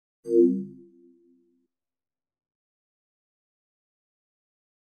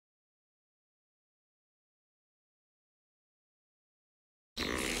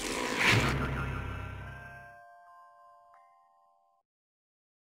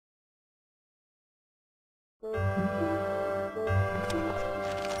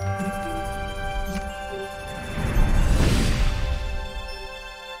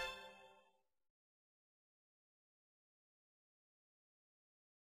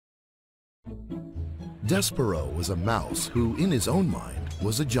Despereaux was a mouse who, in his own mind,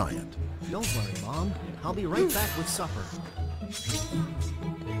 was a giant. Don't worry, Mom. I'll be right back with supper.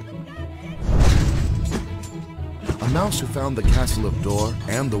 A mouse who found the castle of Dor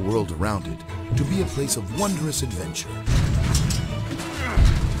and the world around it to be a place of wondrous adventure.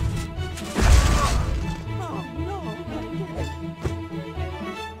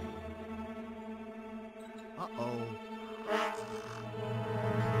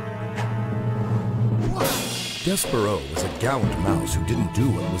 Despereaux was a gallant mouse who didn't do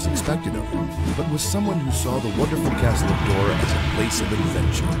what was expected of him, but was someone who saw the wonderful castle of Dor as a place of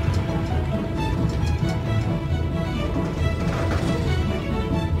adventure.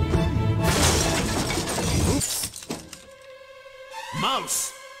 Oops!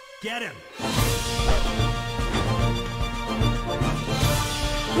 Mouse! Get him!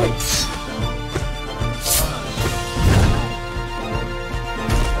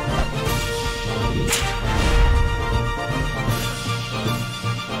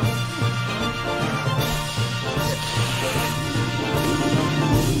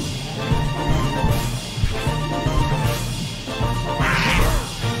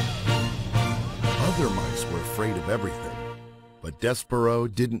 Other mice were afraid of everything, but Despereaux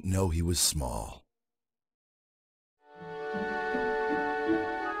didn't know he was small.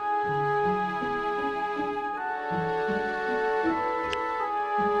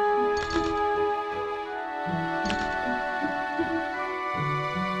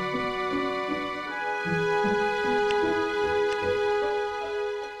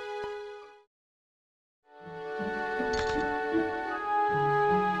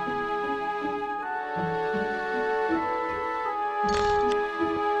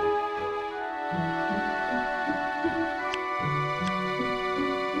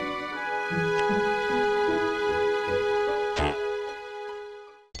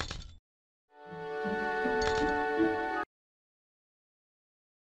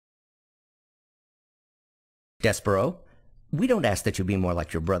 Despereaux, we don't ask that you be more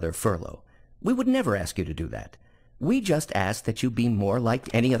like your brother Furlough. We would never ask you to do that. We just ask that you be more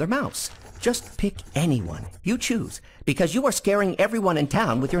like any other mouse. Just pick anyone. You choose, because you are scaring everyone in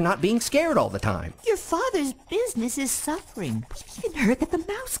town with your not being scared all the time. Your father's business is suffering. We've even heard that the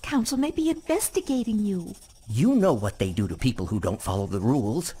Mouse Council may be investigating you. You know what they do to people who don't follow the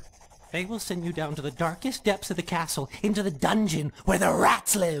rules. They will send you down to the darkest depths of the castle, into the dungeon where the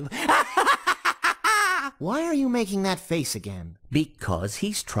rats live. Why are you making that face again? Because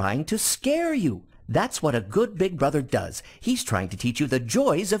he's trying to scare you. That's what a good big brother does. He's trying to teach you the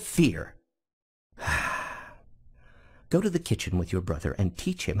joys of fear. Go to the kitchen with your brother and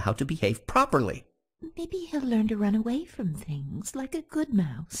teach him how to behave properly. Maybe he'll learn to run away from things like a good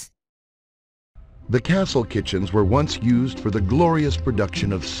mouse. The castle kitchens were once used for the glorious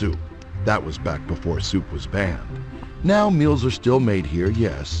production of soup. That was back before soup was banned. Now meals are still made here,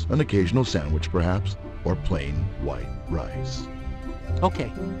 yes, an occasional sandwich perhaps, or plain white rice.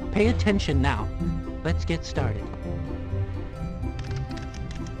 Okay, pay attention now. Let's get started.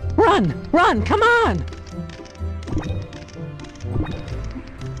 Run! Run! Come on!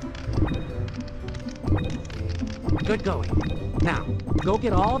 Good going. Now, go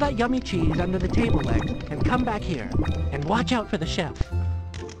get all that yummy cheese under the table legs and come back here. And watch out for the chef.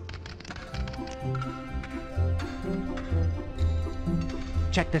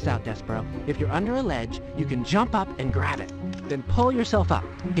 Check this out, Despereaux. If you're under a ledge, you can jump up and grab it. Then pull yourself up.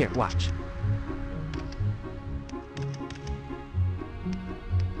 Here, watch.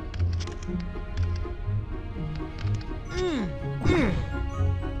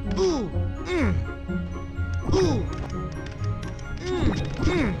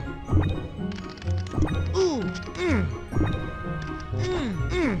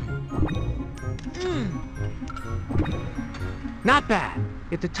 Not bad.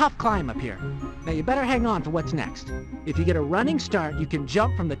 It's a tough climb up here. Now you better hang on for what's next. If you get a running start, you can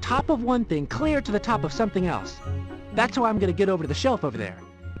jump from the top of one thing clear to the top of something else. That's how I'm going to get over to the shelf over there.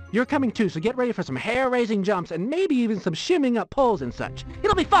 You're coming too, so get ready for some hair-raising jumps and maybe even some shimming up poles and such.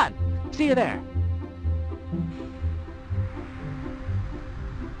 It'll be fun! See you there.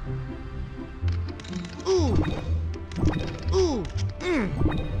 Ooh! Ooh!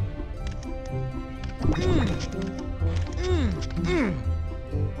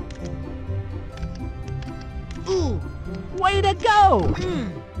 Ooh! Way to go!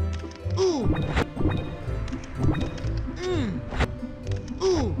 Ooh!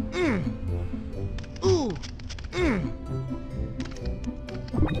 Ooh! Ooh!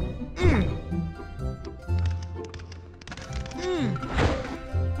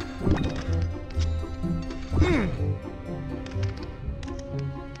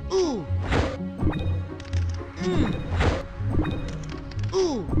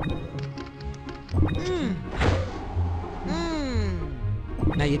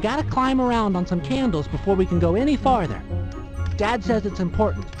 Now you gotta climb around on some candles before we can go any farther. Dad says it's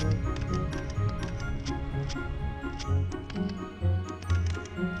important.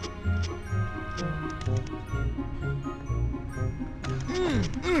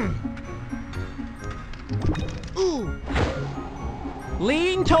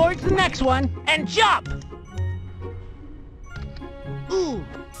 Lean towards the next one and jump! Ooh!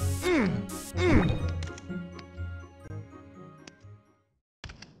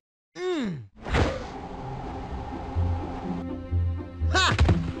 Ha!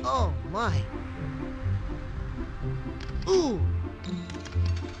 Oh my. Ooh!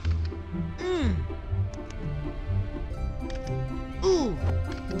 Ooh! Ooh!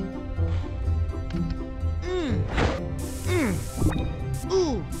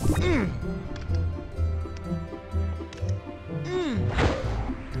 Ooh!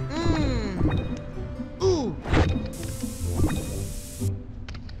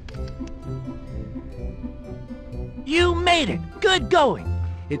 You made it! Good going!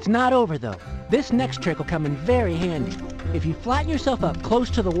 It's not over though. This next trick will come in very handy. If you flatten yourself up close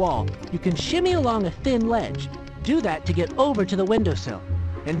to the wall, you can shimmy along a thin ledge. Do that to get over to the windowsill.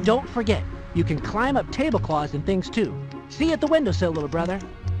 And don't forget, you can climb up tablecloths and things too. See you at the windowsill, little brother.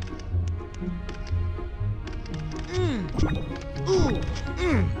 Ooh!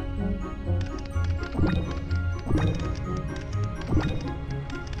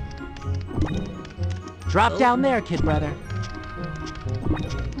 Drop down there, kid brother.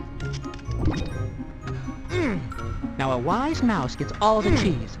 Now a wise mouse gets all the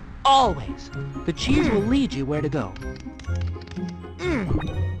cheese. Always. The cheese will lead you where to go.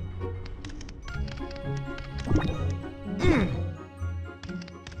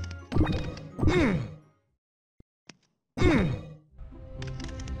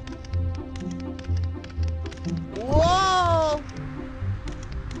 Whoa!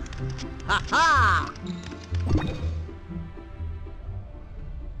 Ha-ha!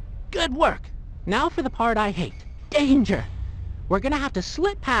 Good work. Now for the part I hate. Danger! We're gonna have to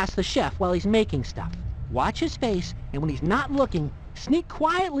slip past the chef while he's making stuff. Watch his face, and when he's not looking, sneak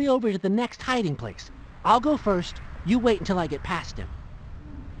quietly over to the next hiding place. I'll go first. You wait until I get past him.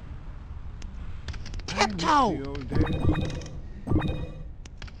 Tiptoe!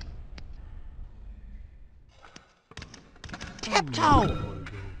 Tiptoe!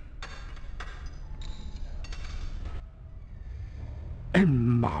 A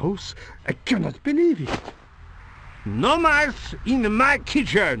mouse? I cannot believe it. No mice in my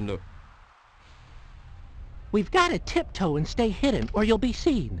kitchen. We've got to tiptoe and stay hidden, or you'll be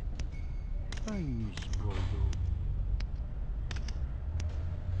seen.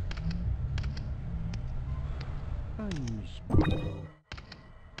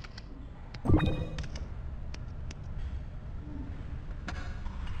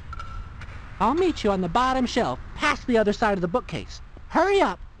 I'll meet you on the bottom shelf, past the other side of the bookcase. Hurry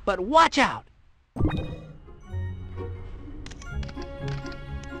up, but watch out!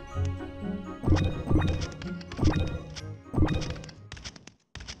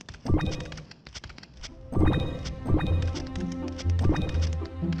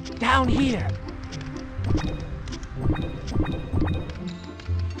 Down here!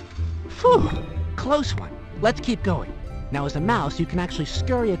 Phew! Close one. Let's keep going. Now as a mouse, you can actually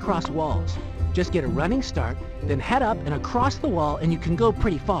scurry across walls. Just get a running start, then head up and across the wall and you can go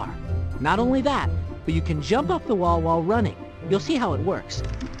pretty far. Not only that, but you can jump up the wall while running. You'll see how it works.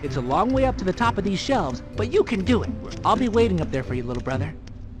 It's a long way up to the top of these shelves, but you can do it. I'll be waiting up there for you, little brother.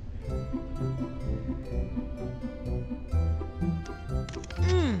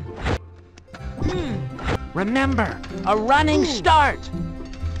 Remember, a running start!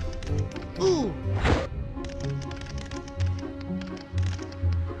 Ooh!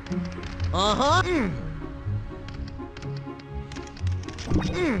 Uh-huh!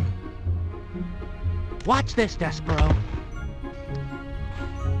 Watch this, Despereaux.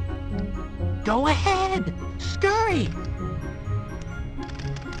 Go ahead! Scurry!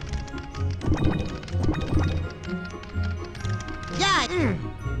 Yeah!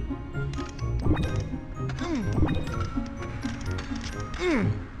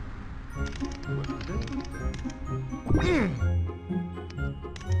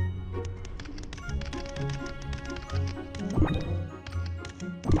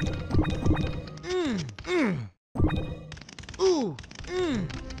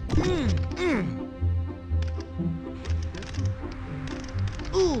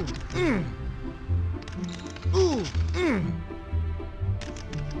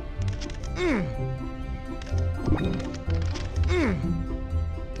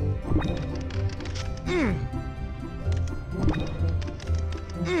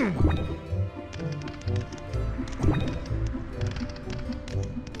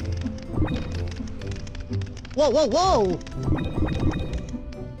 Whoa, whoa, whoa!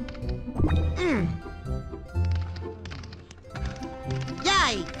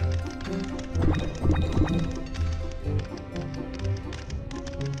 Yay!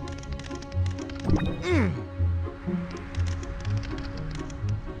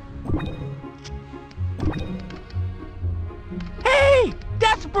 Hey!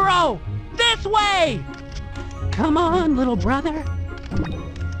 Despereaux! This way! Come on, little brother.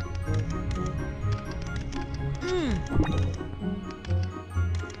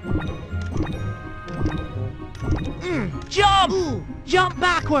 Jump! Ooh. Jump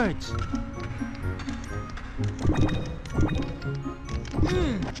backwards!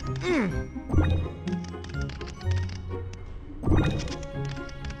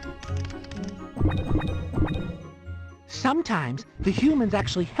 Sometimes the humans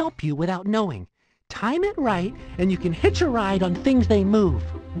actually help you without knowing. Time it right, and you can hitch a ride on things they move.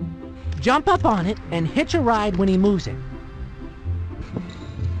 Jump up on it and hitch a ride when he moves it.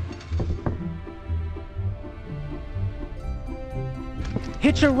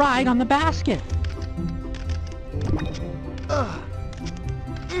 Hitch a ride on the basket.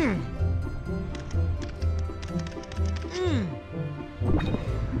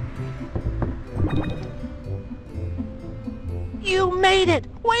 You made it!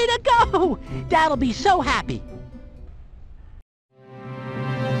 Way to go! Dad'll be so happy.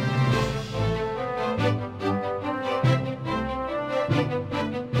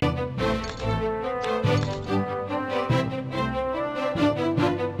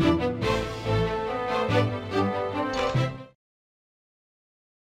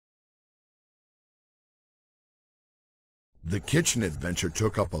 The kitchen adventure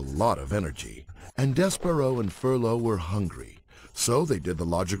took up a lot of energy, and Despereaux and Furlough were hungry, so they did the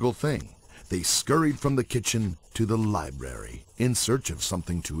logical thing. They scurried from the kitchen to the library in search of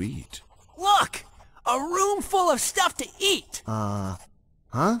something to eat. Look! A room full of stuff to eat! Huh?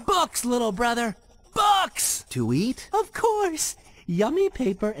 Books, little brother! Books! To eat? Of course! Yummy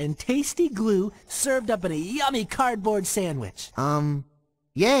paper and tasty glue served up in a yummy cardboard sandwich.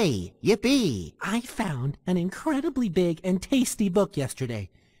 Yay! Yippee! I found an incredibly big and tasty book yesterday.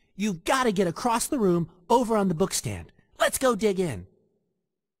 You've got to get across the room over on the bookstand. Let's go dig in.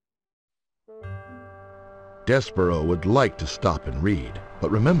 Despereaux would like to stop and read,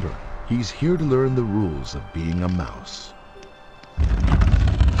 but remember, he's here to learn the rules of being a mouse.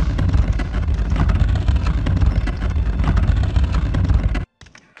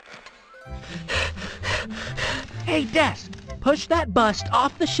 Hey, Des! Push that bust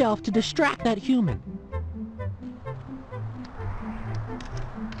off the shelf to distract that human.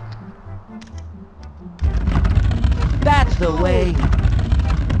 That's the way.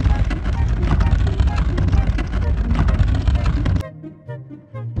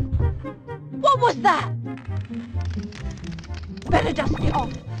 What was that? Better dust it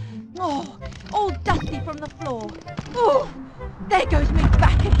off. Oh, all dusty from the floor. Oh, there goes me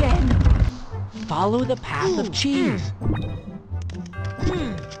back again. Follow the path of cheese.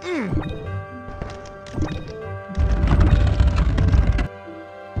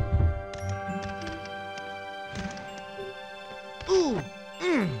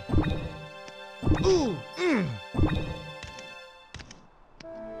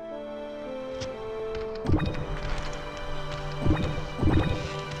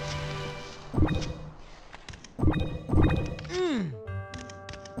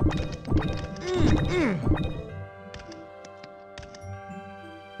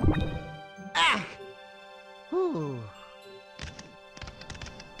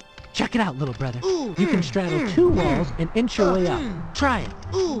 Check it out, little brother. You can straddle two walls and inch your way up. Try it.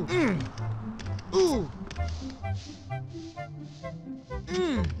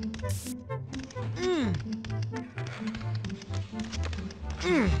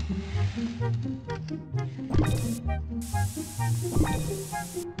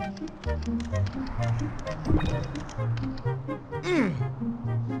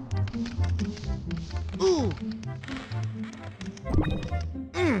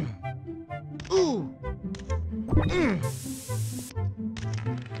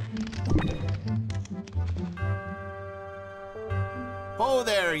 Oh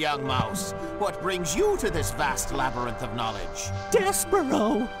there, young mouse. What brings you to this vast labyrinth of knowledge?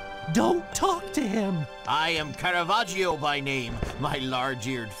 Despereaux! Don't talk to him! I am Caravaggio by name, my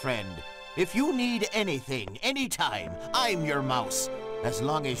large-eared friend. If you need anything, anytime, I'm your mouse. As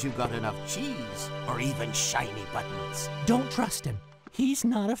long as you got enough cheese, or even shiny buttons. Don't trust him. He's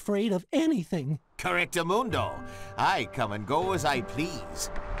not afraid of anything. Correctamundo. I come and go as I please.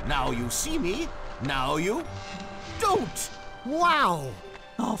 Now you see me, now you don't. Wow!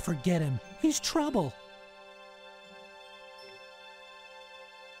 Oh, forget him. He's trouble.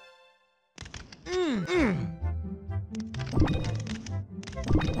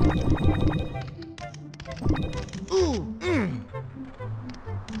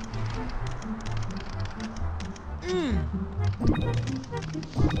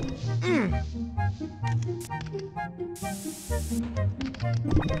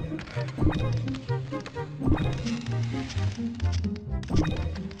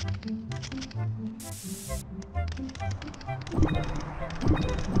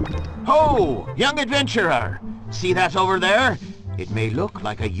 Ho, young adventurer! See that over there? It may look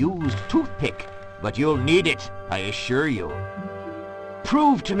like a used toothpick, but you'll need it, I assure you.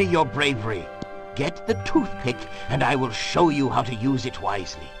 Prove to me your bravery. Get the toothpick, and I will show you how to use it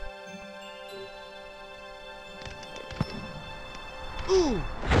wisely.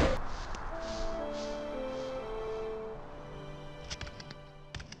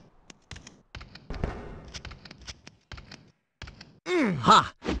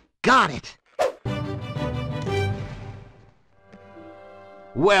 Ha! Got it!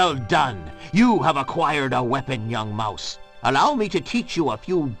 Well done! You have acquired a weapon, young mouse. Allow me to teach you a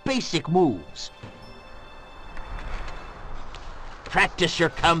few basic moves. Practice your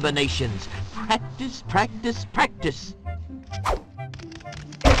combinations. Practice, practice, practice.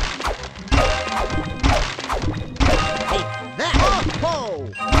 Take that! Oh!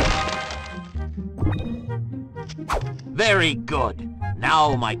 Very good.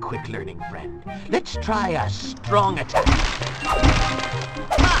 Now, my quick-learning friend, let's try a strong attack.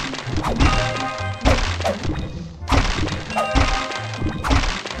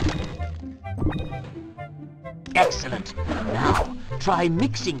 Excellent. Now, try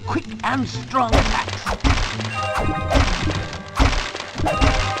mixing quick and strong attacks.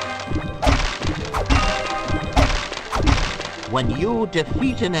 When you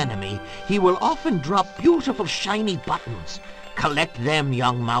defeat an enemy, he will often drop beautiful shiny buttons. Collect them,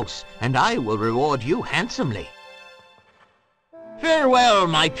 young mouse, and I will reward you handsomely. Farewell,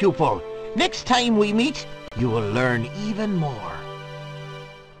 my pupil. Next time we meet, you will learn even more.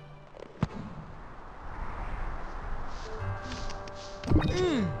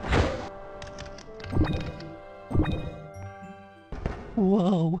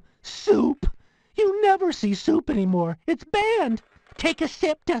 Whoa, soup! You never see soup anymore. It's banned. Take a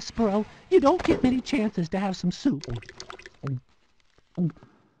sip, Despereaux. You don't get many chances to have some soup.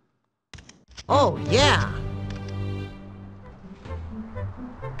 Oh, yeah!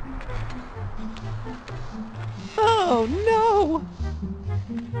 Oh,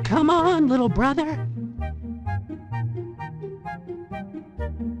 no! Come on, little brother.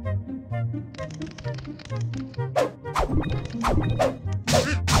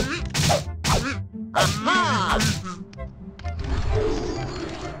 Aha!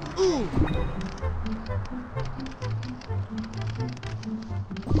 Ooh!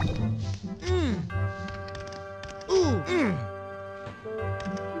 Ooh! Ooh!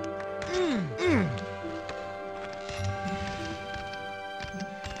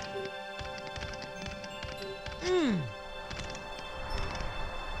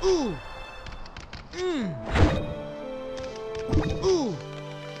 Ooh!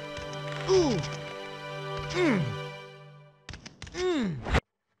 Ooh!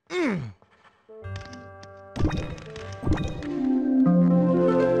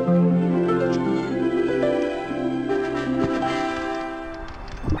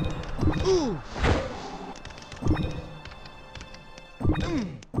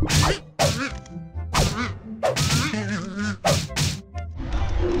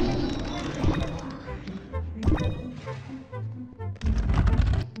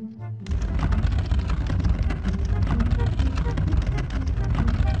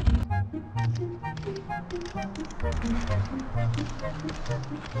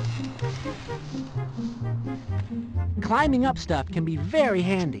 Climbing up stuff can be very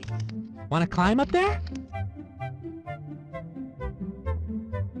handy. Want to climb up there?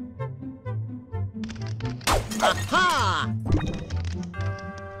 Aha!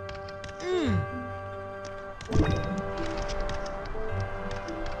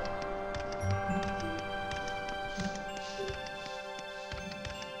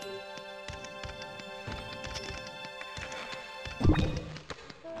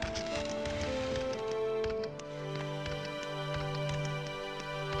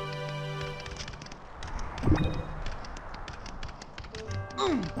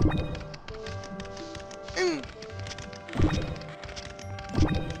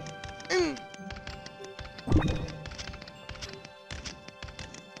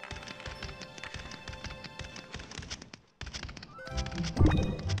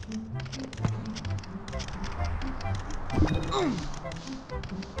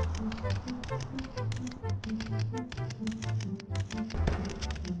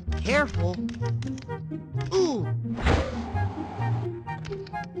 Careful. Ooh.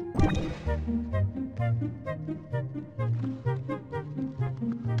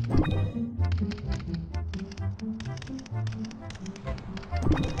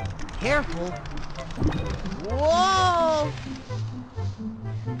 Careful. Whoa!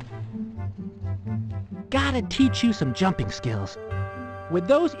 Gotta teach you some jumping skills. With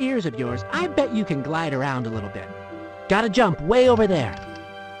those ears of yours, I bet you can glide around a little bit. Gotta jump way over there.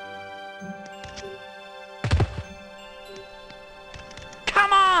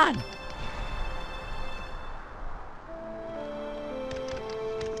 Come on!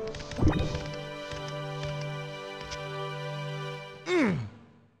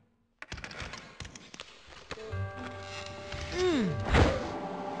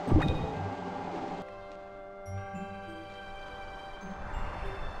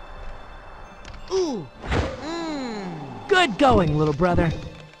 Ooh. Good going, little brother.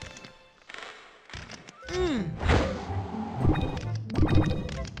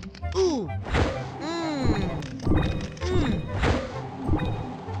 Ooh. Ooh.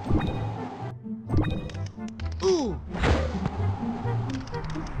 Ooh.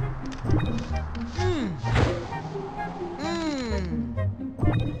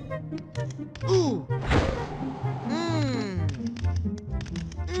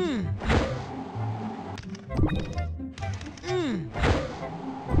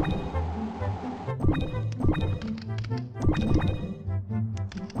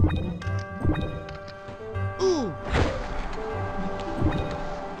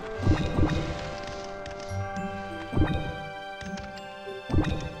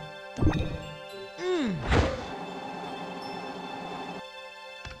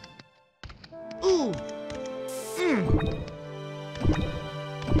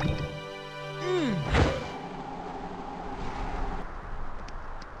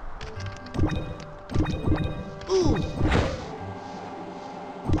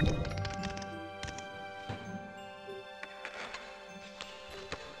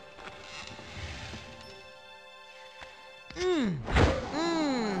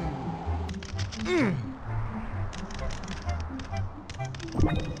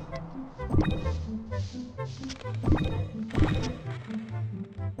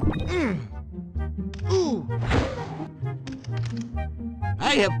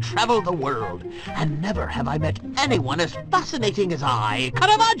 I have traveled the world, and never have I met anyone as fascinating as I,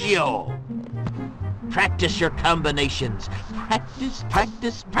 Caravaggio! Practice your combinations. Practice,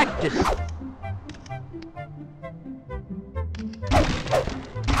 practice, practice.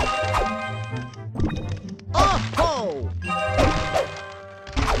 Oh-ho!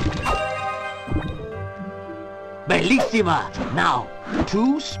 Bellissima! Now,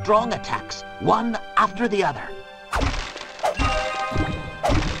 2 strong attacks, one after the other.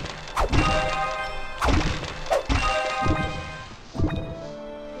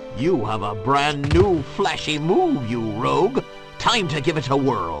 You have a brand new flashy move, you rogue. Time to give it a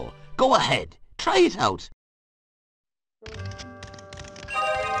whirl. Go ahead, try it out.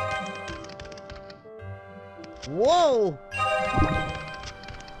 Whoa!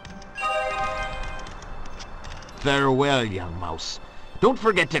 Farewell, young mouse. Don't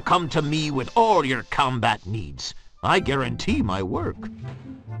forget to come to me with all your combat needs. I guarantee my work.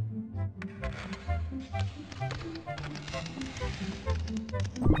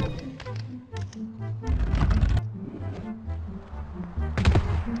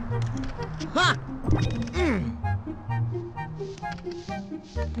 Ha!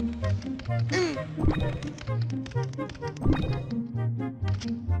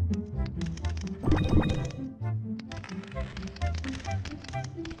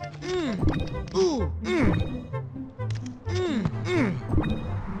 Ooh.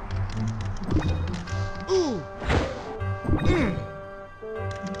 Ooh.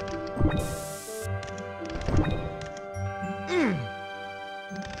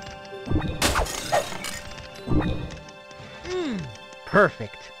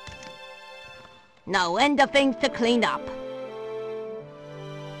 Perfect. No end of things to clean up.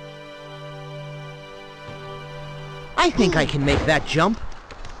 I think I can make that jump.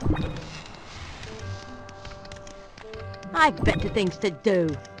 I've better things to do.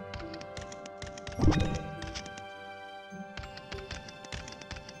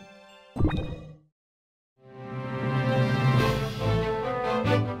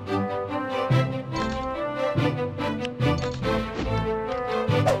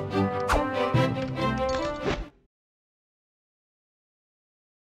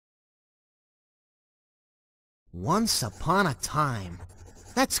 Once upon a time.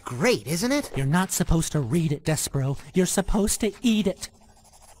 That's great, isn't it? You're not supposed to read it, Despereaux. You're supposed to eat it.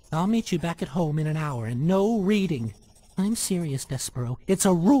 I'll meet you back at home in an hour, and no reading. I'm serious, Despereaux. It's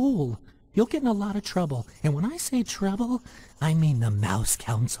a rule. You'll get in a lot of trouble, and when I say trouble, I mean the Mouse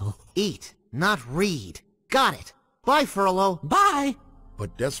Council. Eat, not read. Got it. Bye, Furlough. Bye!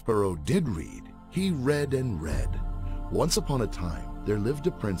 But Despereaux did read. He read and read. Once upon a time, there lived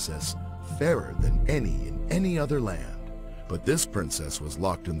a princess fairer than any in any other land. But this princess was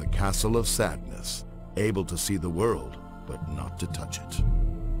locked in the Castle of Sadness, able to see the world, but not to touch it.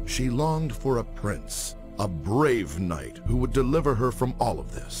 She longed for a prince, a brave knight who would deliver her from all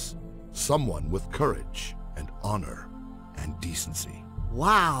of this. Someone with courage and honor and decency.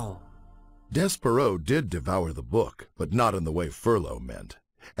 Wow. Despereaux did devour the book, but not in the way Furlough meant.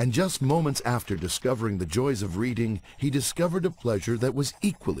 And just moments after discovering the joys of reading, he discovered a pleasure that was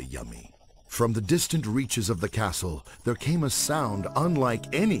equally yummy. From the distant reaches of the castle, there came a sound unlike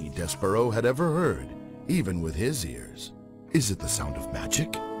any Despereaux had ever heard, even with his ears. Is it the sound of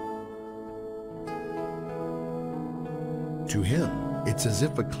magic? To him, it's as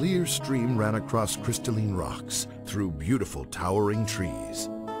if a clear stream ran across crystalline rocks, through beautiful towering trees.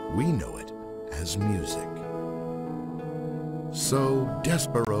 We know it as music. So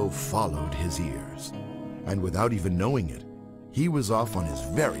Despereaux followed his ears, and without even knowing it, he was off on his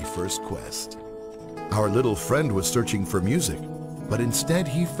very first quest. Our little friend was searching for music, but instead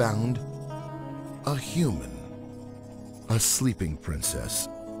he found a human. A sleeping princess.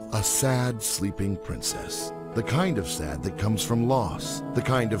 A sad sleeping princess. The kind of sad that comes from loss. The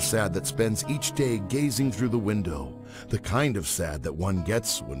kind of sad that spends each day gazing through the window. The kind of sad that one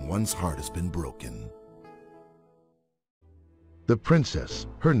gets when one's heart has been broken. The princess,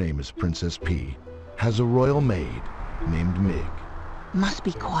 her name is Princess Pea, has a royal maid named Mig. Must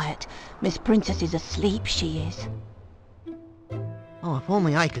be quiet. Miss Princess is asleep, she is. Oh, if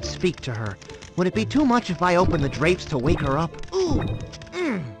only I could speak to her. Would it be too much if I opened the drapes to wake her up? Ooh!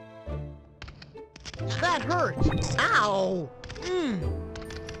 That hurts! Ow! Ooh!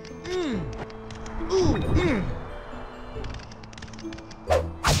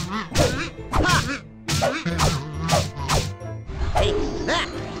 Ha! Take that!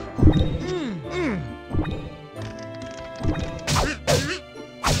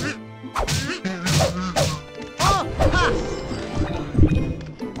 Oh! Ha!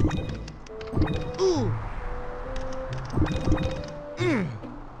 Ooh!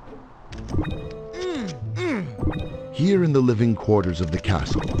 Here in the living quarters of the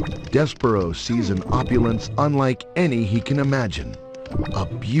castle, Despereaux sees an opulence unlike any he can imagine. A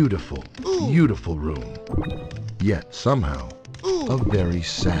beautiful, beautiful room. Yet somehow, a very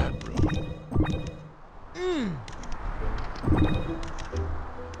sad room.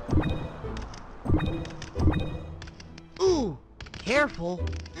 Ooh! Careful!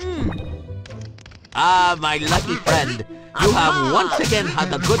 Ah, my lucky friend, you have once again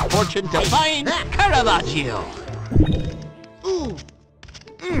had the good fortune to find Caravaggio. Ooh!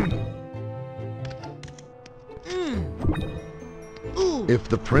 If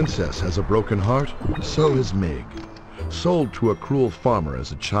the princess has a broken heart, so has Mig. Sold to a cruel farmer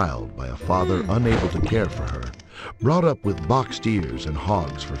as a child by a father unable to care for her, brought up with boxed ears and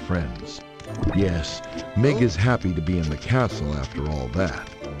hogs for friends. Yes, Mig is happy to be in the castle after all that.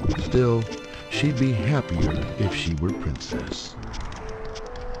 Still, she'd be happier if she were princess.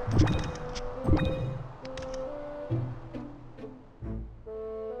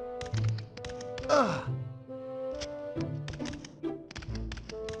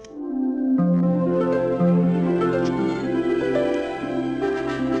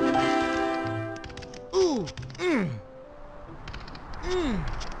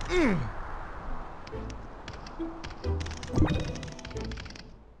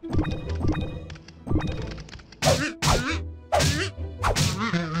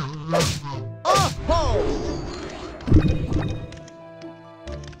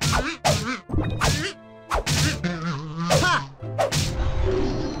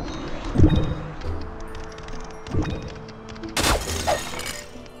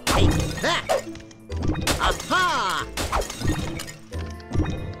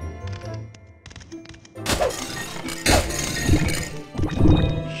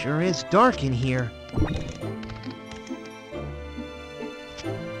 Sure is dark in here.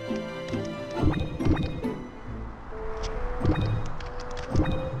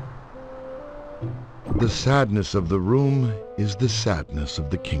 The sadness of the room is the sadness of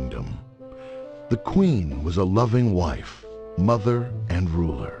the kingdom. The queen was a loving wife, mother, and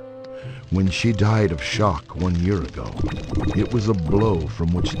ruler. When she died of shock 1 year ago, it was a blow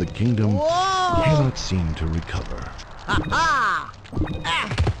from which the kingdom cannot seem to recover. Ha-ha!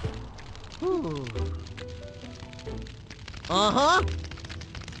 Ah. Ooh. Uh-huh.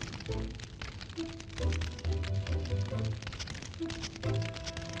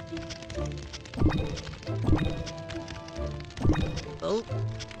 Oh.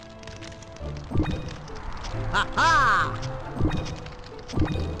 Ha-ha!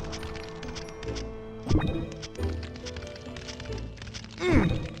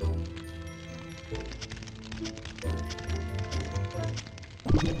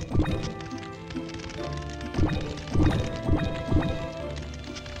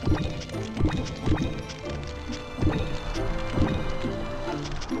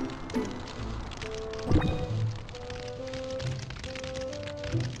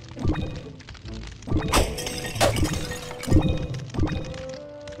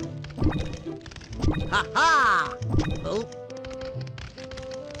 Ha-ha! Oh.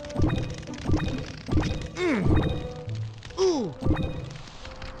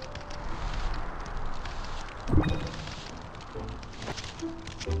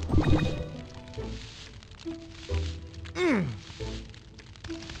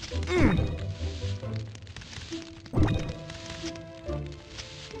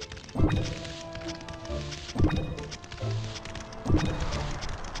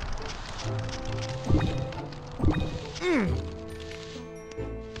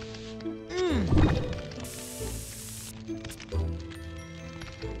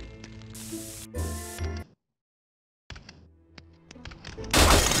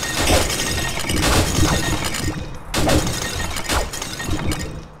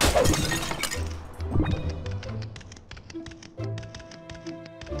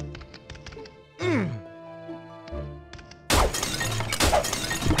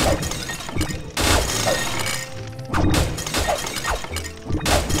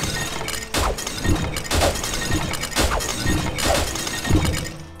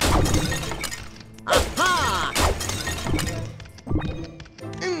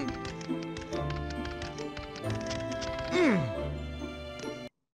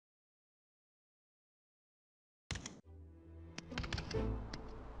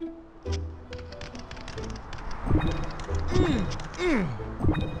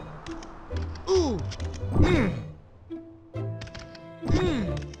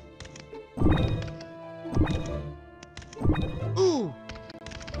 Ooh.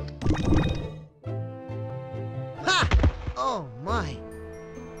 Ha! Oh my.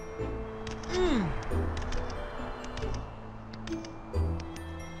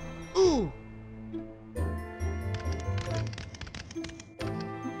 Ooh.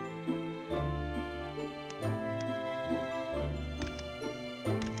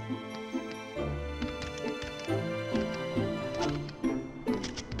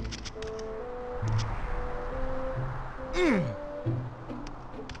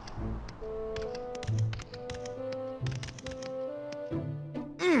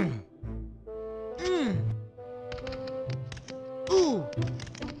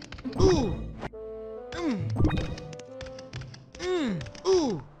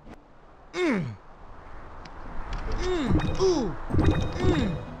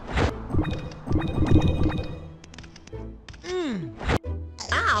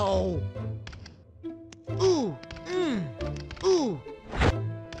 Ow! Ooh! Ooh!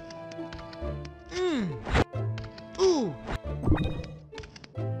 Ooh!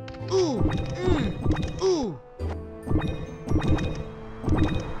 Ooh! Ooh!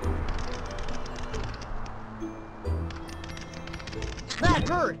 That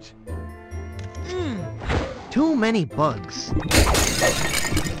hurt! Too many bugs.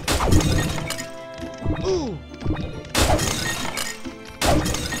 Ooh!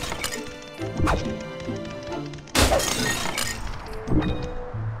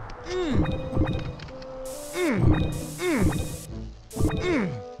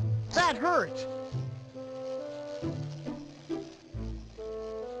 That hurt!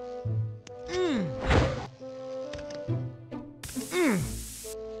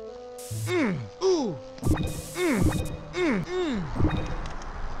 Ooh!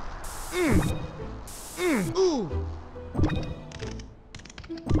 Ooh!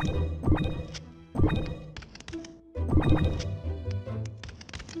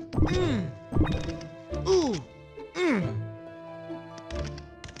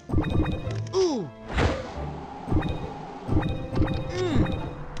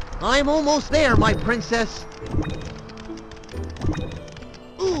 I'm almost there, my princess.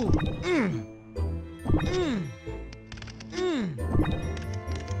 Ooh, mm. Mm. Mm.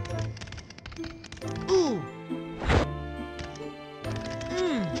 Ooh.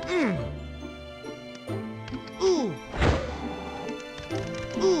 Mm. Mm. Ooh.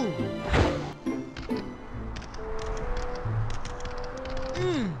 Ooh.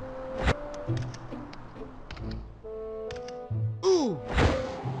 Mm. Ooh.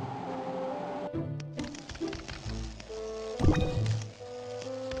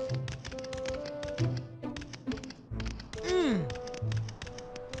 Mm.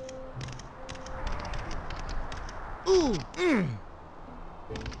 Ooh. Mm.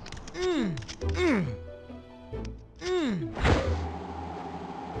 Mm. Mm. Mm.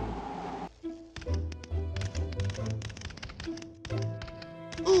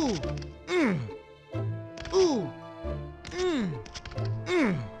 Ooh. Mm. Ooh. Mm.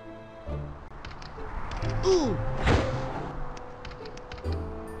 Mm. Ooh.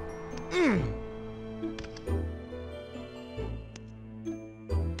 Mm.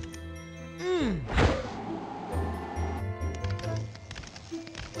 Mm.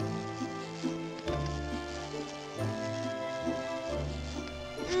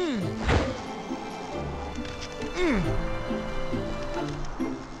 Mm. Mm.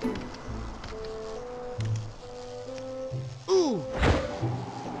 Ooh.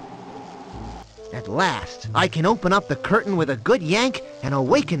 At last, I can open up the curtain with a good yank and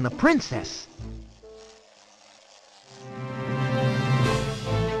awaken the princess.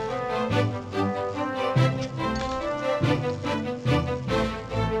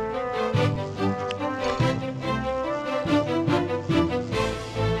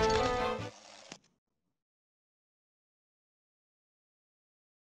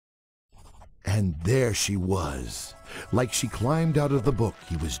 And there she was, like she climbed out of the book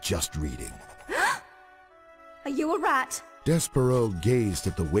he was just reading. Are you a rat? Despereaux gazed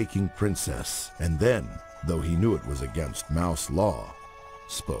at the waking princess, and then, though he knew it was against mouse law,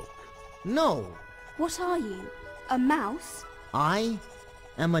 spoke. No, What are you? A mouse? I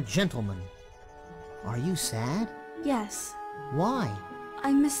am a gentleman. Are you sad? Yes. Why?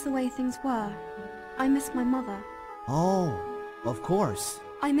 I miss the way things were. I miss my mother. Oh, of course.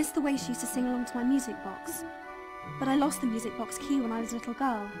 I miss the way she used to sing along to my music box. But I lost the music box key when I was a little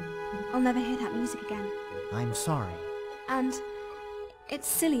girl. I'll never hear that music again. I'm sorry. And it's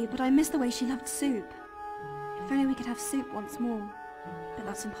silly, but I miss the way she loved soup. If only we could have soup once more. But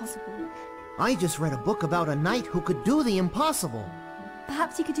that's impossible. I just read a book about a knight who could do the impossible.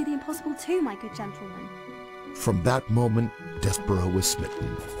 Perhaps you could do the impossible too, my good gentleman. From that moment, Despereaux was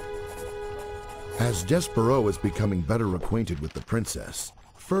smitten. As Despereaux was becoming better acquainted with the princess,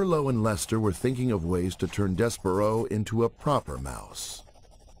 Furlough and Lester were thinking of ways to turn Despereaux into a proper mouse.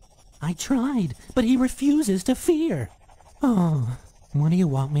 I tried, but he refuses to fear. Oh, what do you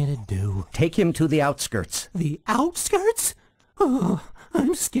want me to do? Take him to the outskirts. The outskirts? Oh,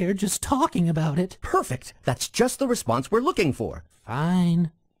 I'm scared just talking about it. Perfect. That's just the response we're looking for.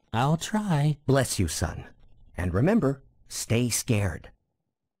 Fine. I'll try. Bless you, son. And remember, stay scared.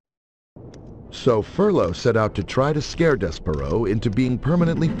 So Furlough set out to try to scare Despereaux into being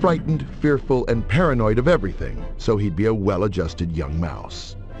permanently frightened, fearful, and paranoid of everything, so he'd be a well-adjusted young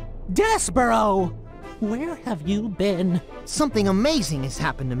mouse. Despereaux! Where have you been? Something amazing has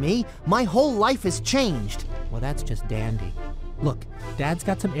happened to me. My whole life has changed. Well, that's just dandy. Look, Dad's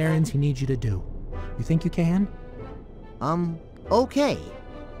got some errands he needs you to do. You think you can? Okay,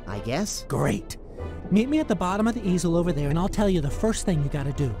 I guess. Great. Meet me at the bottom of the easel over there and I'll tell you the first thing you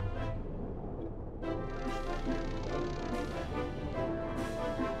gotta do.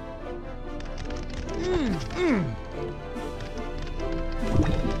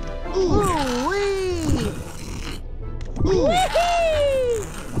 Ooh-wee!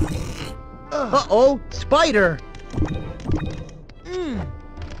 Uh-oh, spider! Ooh!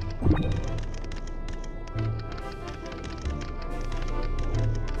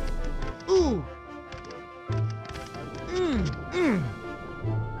 Ooh!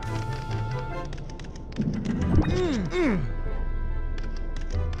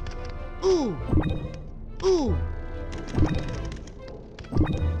 Ooh!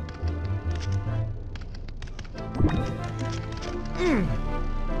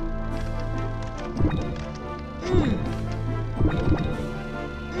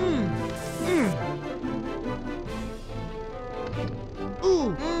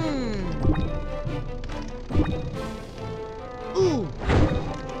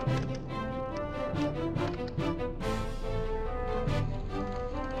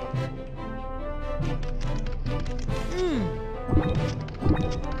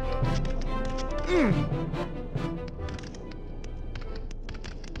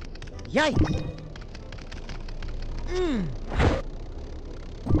 Yikes!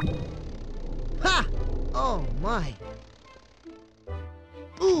 Ha! Oh my!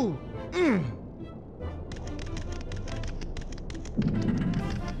 Ooh!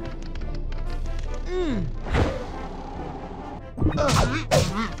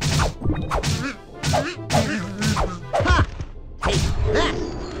 Ha! Take that!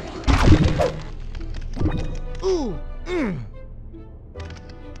 Ooh!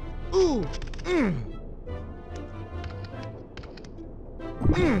 Ooh!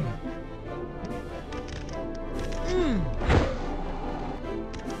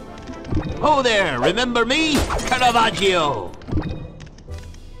 Oh there, remember me? Caravaggio!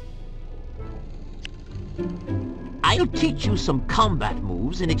 I'll teach you some combat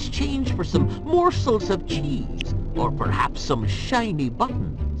moves in exchange for some morsels of cheese, or perhaps some shiny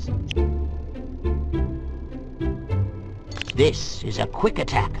buttons. This is a quick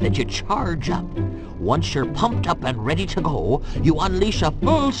attack that you charge up. Once you're pumped up and ready to go, you unleash a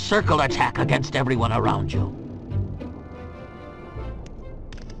full circle attack against everyone around you.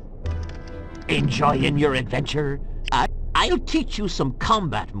 Enjoying your adventure? I'll teach you some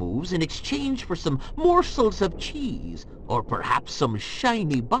combat moves in exchange for some morsels of cheese, or perhaps some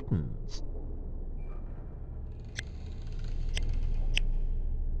shiny buttons.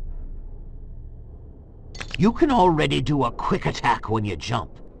 You can already do a quick attack when you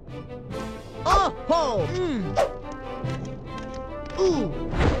jump. Oh ho! Ooh!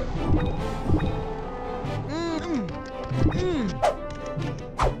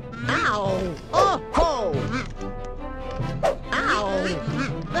 Ow! Oh ho! Ow!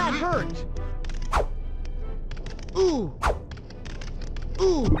 That hurt! Ooh!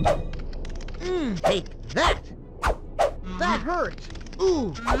 Ooh! Take that! That hurt!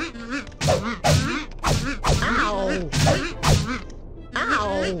 Ooh! Ow!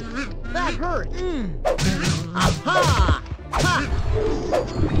 Ow! That hurt! Aha! Ha!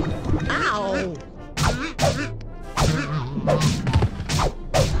 Ow!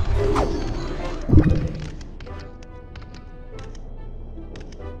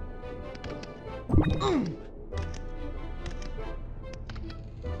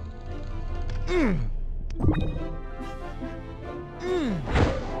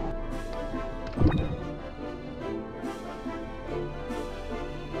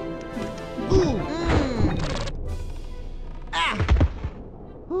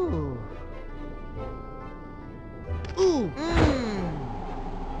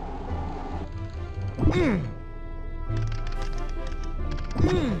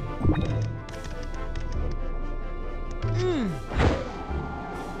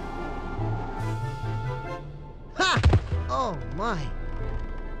 Ha! Oh my!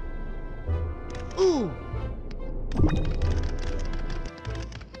 Ooh!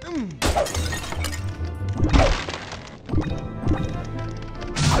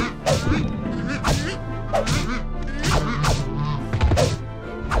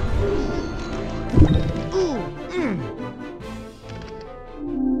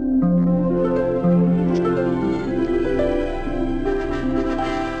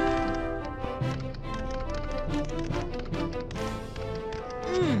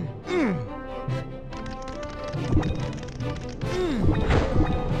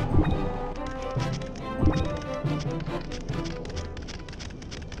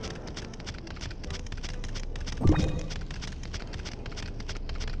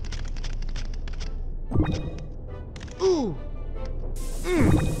 Ooh!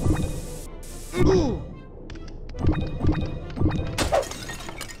 Ooh!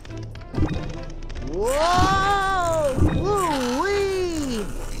 Whoa! Woo-wee!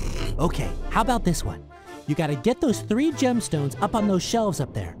 Okay, how about this one? You gotta get those 3 gemstones up on those shelves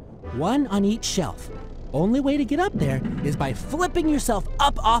up there. 1 on each shelf. Only way to get up there is by flipping yourself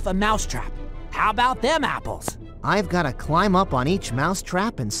up off a mousetrap. How about them apples? I've gotta climb up on each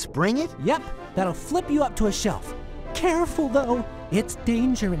mousetrap and spring it? Yep, that'll flip you up to a shelf. Careful though, it's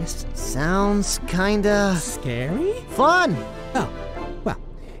dangerous. Sounds kinda... Scary? fun! Oh, well,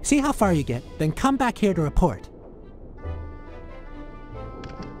 see how far you get, then come back here to report.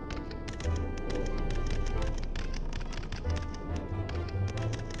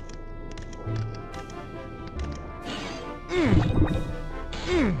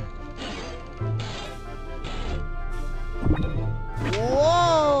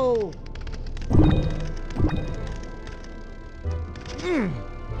 Whoa!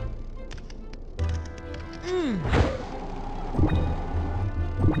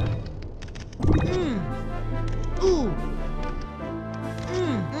 Ooh!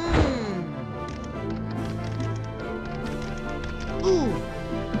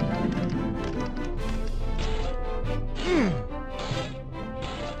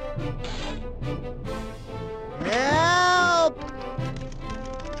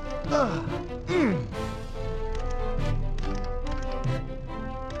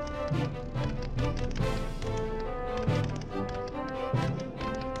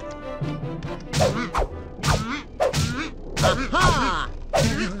 Aha!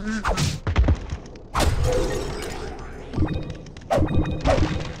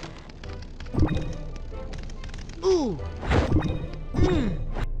 Ooh!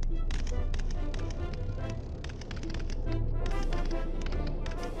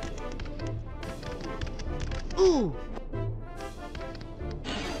 Ooh!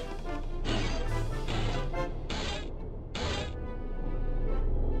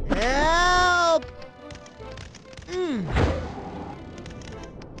 Help!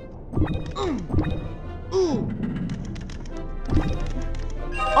 Ooh!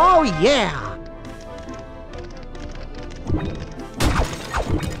 Oh yeah!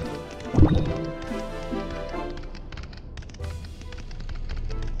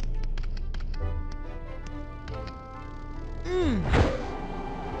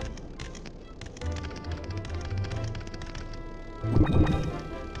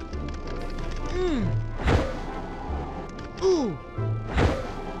 Ooh!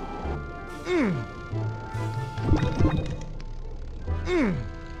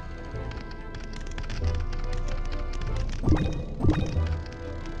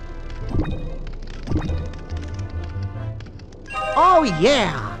 Oh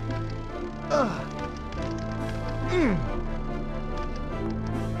yeah!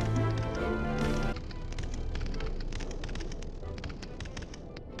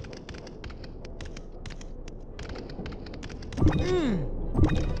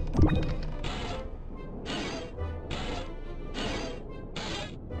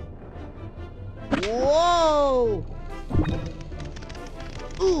 Whoa!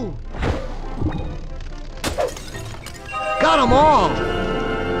 Ooh! Got 'em all!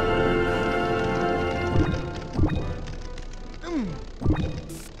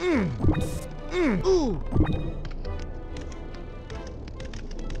 Ooh!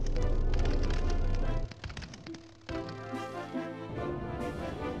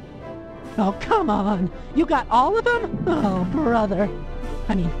 Oh, come on! You got all of them? Oh, brother.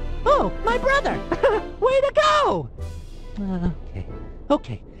 Oh, my brother! Way to go!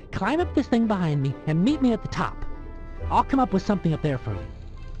 Okay. Climb up this thing behind me and meet me at the top. I'll come up with something up there for you.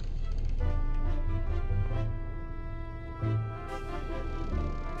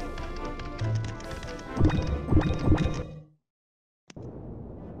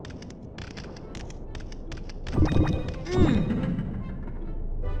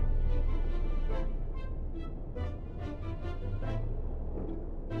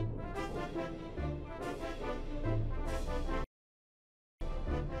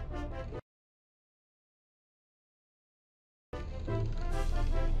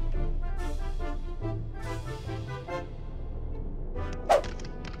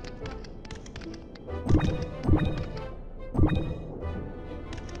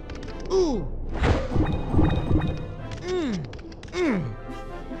 Ooh! Ooh! Ooh!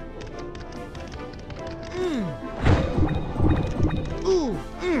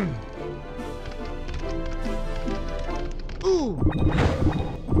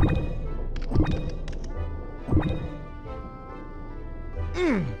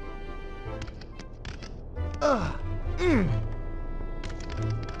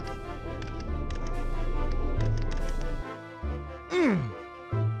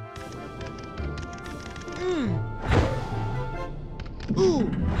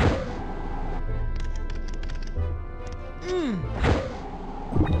 Ooh!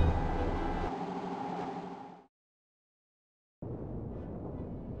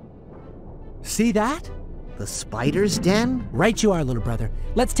 See that? The spider's den? Right you are, little brother.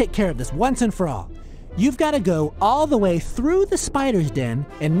 Let's take care of this once and for all. You've got to go all the way through the spider's den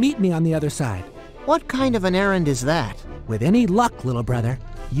and meet me on the other side. What kind of an errand is that? With any luck, little brother,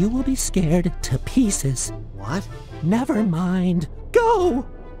 you will be scared to pieces. What? Never mind. Go!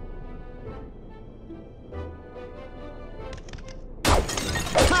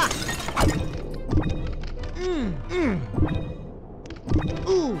 Ha!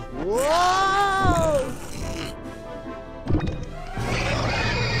 Ooh! Whoa!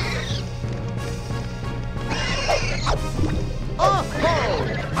 Oh!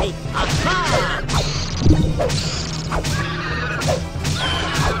 Hey! Aha!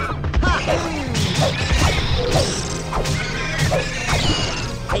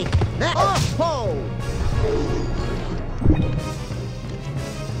 Hey! That! Oh! Oh!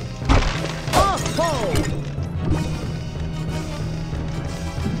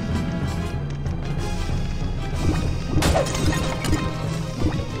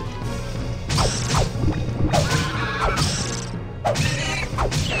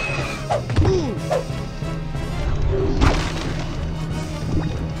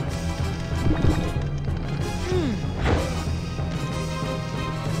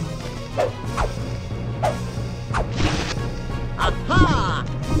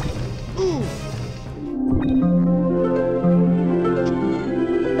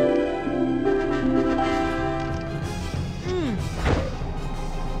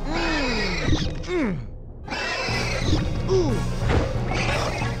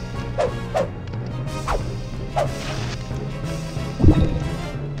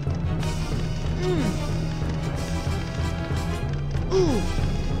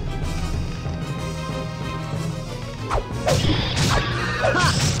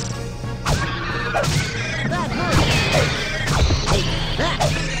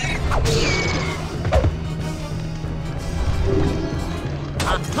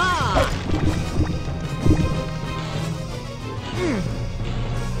 Ha!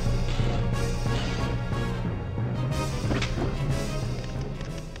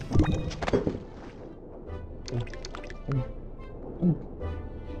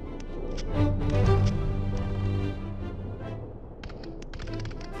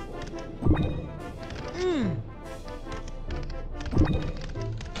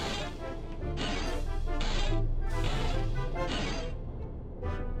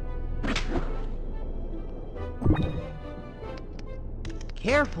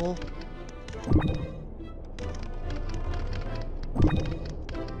 Careful.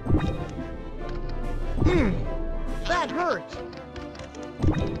 That hurt.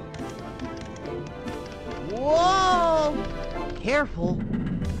 Whoa! Careful.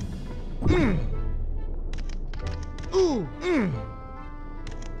 Ooh.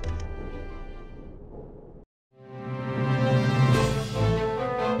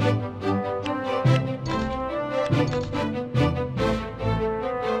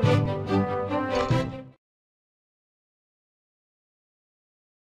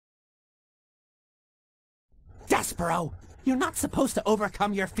 Despereaux, you're not supposed to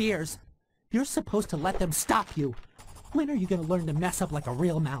overcome your fears. You're supposed to let them stop you. When are you going to learn to mess up like a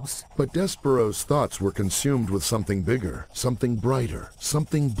real mouse? But Despereaux's thoughts were consumed with something bigger, something brighter,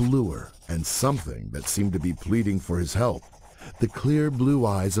 something bluer, and something that seemed to be pleading for his help. The clear blue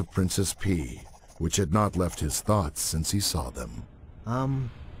eyes of Princess Pea, which had not left his thoughts since he saw them.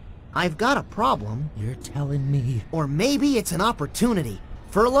 I've got a problem. You're telling me. Or maybe it's an opportunity.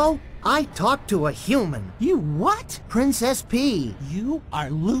 Furlough, I talked to a human. You what? Princess Pea. You are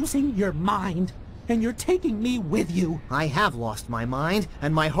losing your mind, and you're taking me with you. I have lost my mind,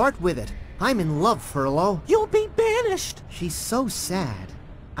 and my heart with it. I'm in love, Furlough. You'll be banished. She's so sad.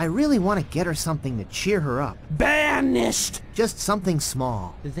 I really want to get her something to cheer her up. Banished! Just something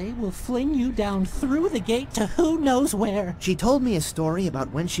small. They will fling you down through the gate to who knows where. She told me a story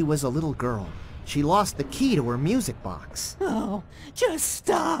about when she was a little girl. She lost the key to her music box. Oh, just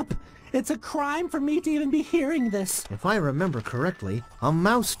stop! It's a crime for me to even be hearing this. If I remember correctly, a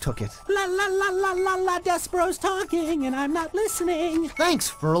mouse took it. La la la la la la, Despereaux's talking and I'm not listening. Thanks,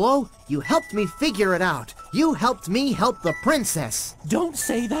 Furlough. You helped me figure it out. You helped me help the princess. Don't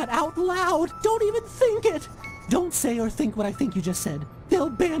say that out loud. Don't even think it. Don't say or think what I think you just said. They'll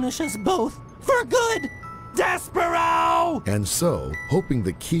banish us both. For good! Despereaux! And so, hoping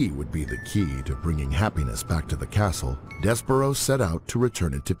the key would be the key to bringing happiness back to the castle, Despereaux set out to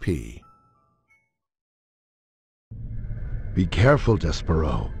return it to Pea. Be careful,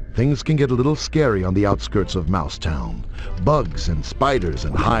 Despereaux. Things can get a little scary on the outskirts of Mousetown. Bugs and spiders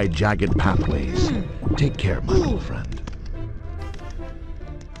and high, jagged pathways. Take care, my little friend.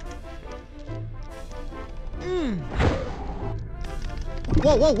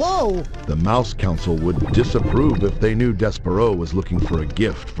 Whoa, whoa, whoa! The Mouse Council would disapprove if they knew Despereaux was looking for a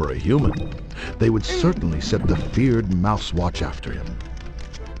gift for a human. They would certainly set the feared Mouse Watch after him.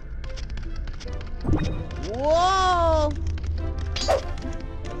 Whoa!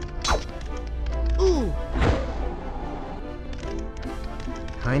 Ooh!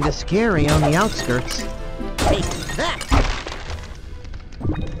 Kinda scary on the outskirts. Take that!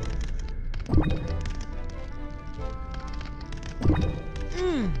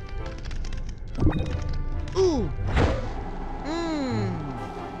 Ooh!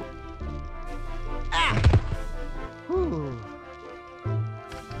 Ah! Ooh!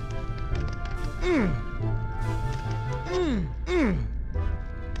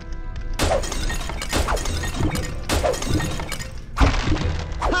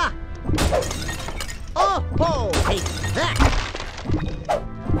 Ha! Oh ho! Take that!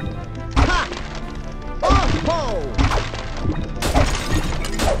 Ha! Oh ho!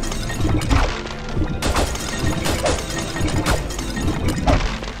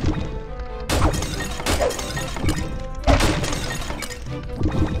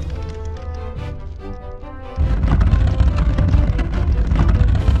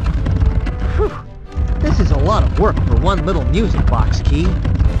 This is a lot of work for one little music box key.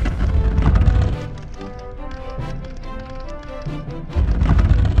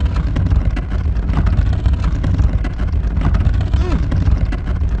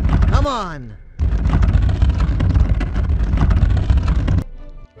 Come on!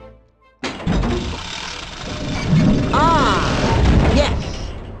 Ah!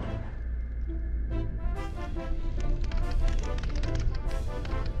 Yes!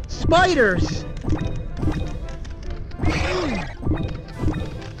 Spiders!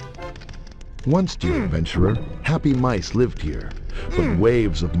 Once, dear adventurer, happy mice lived here, but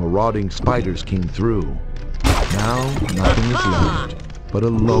waves of marauding spiders came through. Now, nothing is left. but a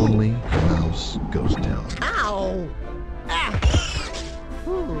lonely mouse ghost town. Ow! Ah!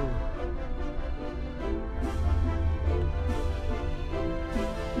 Ooh.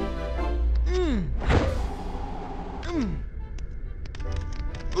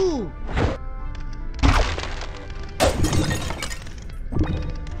 Ooh.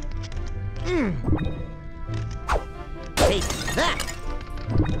 Take that.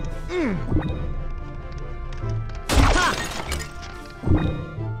 Ha!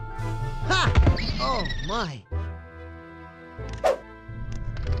 Ha! Oh my.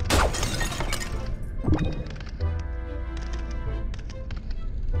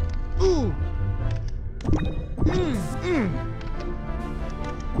 Ooh.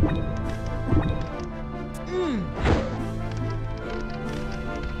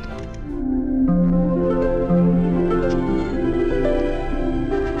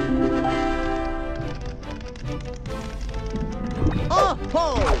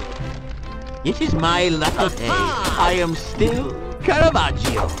 It is my lucky day. I am still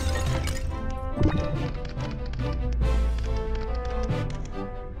Caravaggio.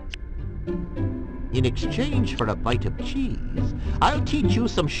 In exchange for a bite of cheese, I'll teach you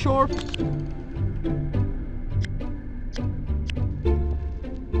some short...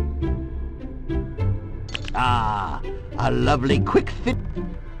 Ah, a lovely quick fit...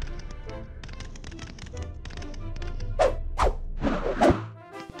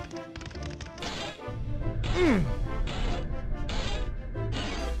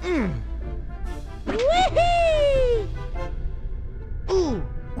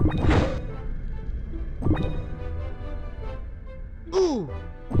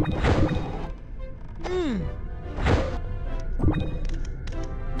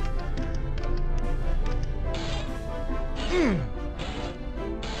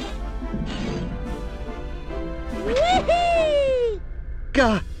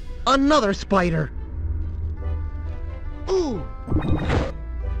 Gah! Another spider! Ooh!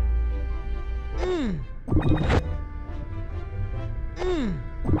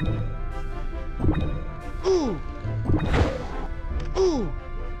 Ooh! Ooh!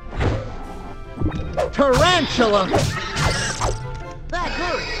 Tarantula! That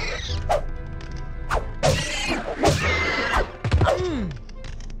hurts!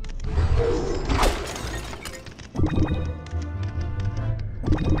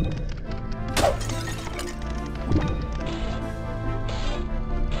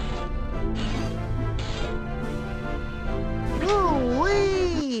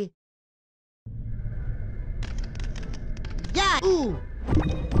 Ooh-wee! Yeah! Ooh!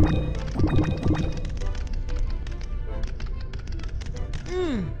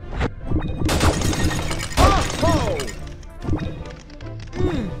 Oh-ho!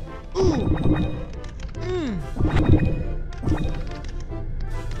 Ooh! Ooh!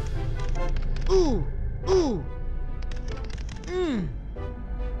 Ooh! Ooh! Ooh!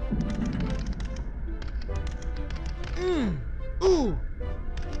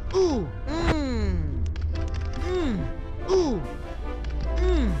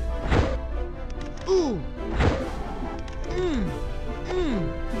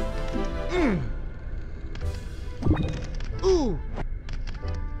 Ooh!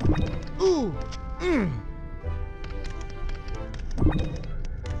 Ooh! Ooh!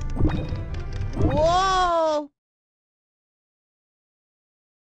 Whoa!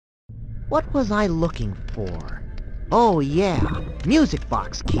 What was I looking for? Oh yeah, music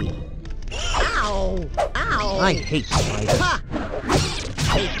box key. Ow! Ow! I hate spiders. Ha!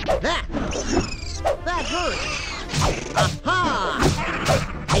 Take that! That hurts! Aha!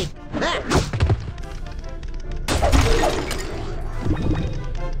 Take that!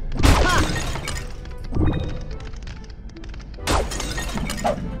 Ha!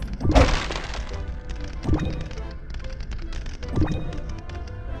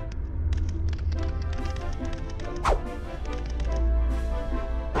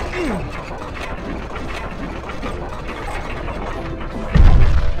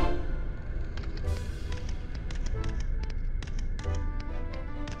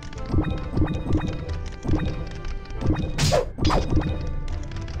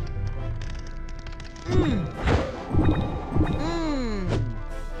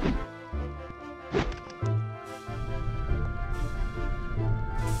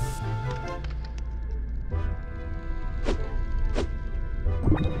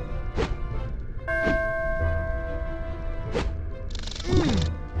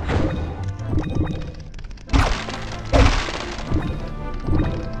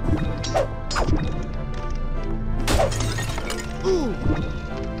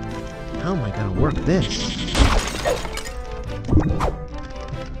 How am I gonna work this?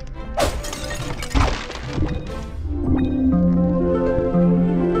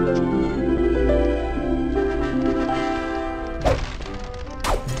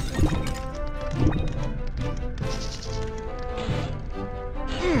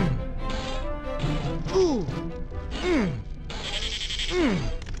 Ooh.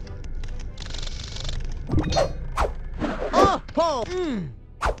 Oh, ho.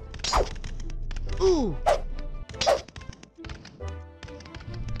 Ooh.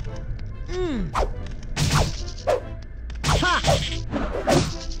 Ha.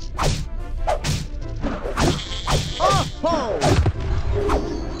 Oh, ho.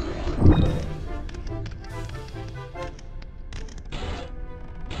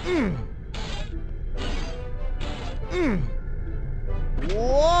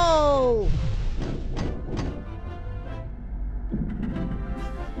 Whoa!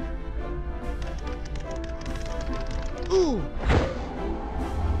 Ooh!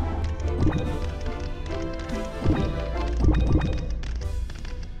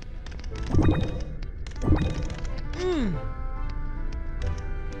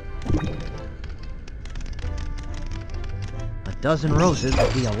 A dozen roses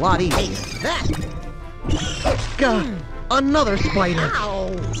would be a lot easier. That! Gah! Another spider!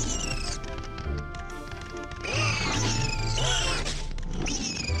 Ow!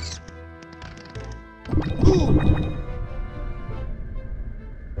 Ooh!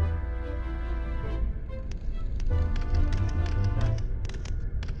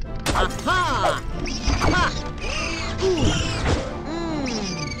 Aha! Ha! Ooh!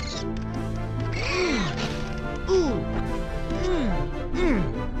 Ooh!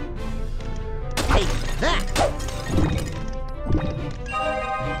 Take that!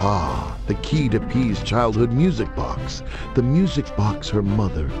 Ah, the key to Pea's childhood music box. The music box her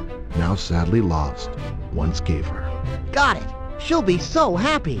mother, now sadly lost, once gave her. Got it! She'll be so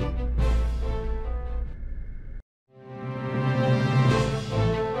happy!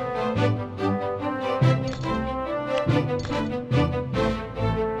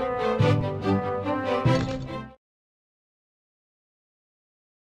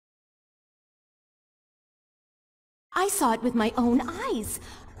 I saw it with my own eyes.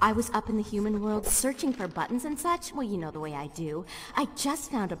 I was up in the human world searching for buttons and such. Well, you know the way I do. I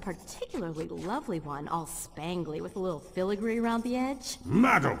just found a particularly lovely one, all spangly with a little filigree around the edge.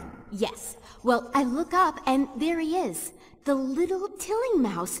 Madam! Yes. Well, I look up and there he is. The little tilling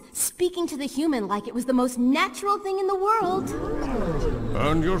mouse, speaking to the human like it was the most natural thing in the world.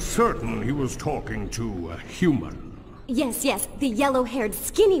 And you're certain he was talking to a human? Yes, yes, the yellow-haired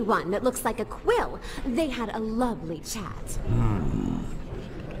skinny one that looks like a quill. They had a lovely chat.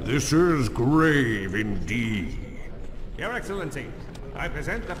 This is grave indeed. Your Excellency, I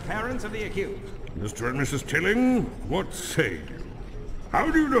present the parents of the accused. Mr. and Mrs. Tilling, what say you? How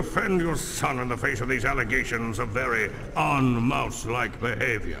do you defend your son in the face of these allegations of very un-mouse-like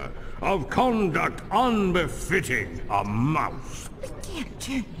behavior, of conduct unbefitting a mouse? I can't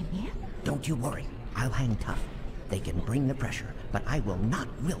turn him here. Don't you worry. I'll hang tough. They can bring the pressure, but I will not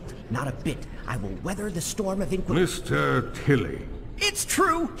wilt, not a bit. I will weather the storm of Mr. Tilling. It's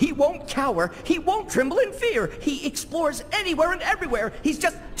true! He won't cower. He won't tremble in fear. He explores anywhere and everywhere. He's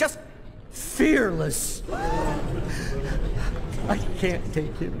just fearless. I can't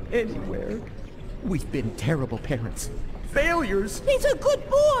take him anywhere. We've been terrible parents. Failures. He's a good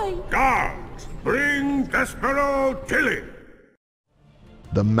boy. Guards, bring Despereaux Tilling.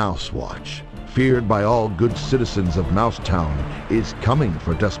 The Mouse Watch, feared by all good citizens of Mousetown, is coming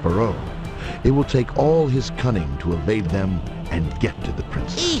for Despereaux. It will take all his cunning to evade them and get to the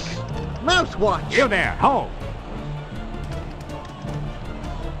princess. Eek! Mouse Watch! You there, home!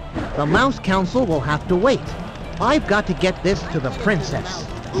 The Mouse Council will have to wait. I've got to get this to the princess.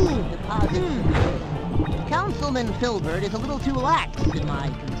 Councilman Filbert is a little too lax, in my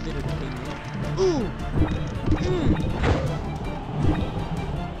considered opinion.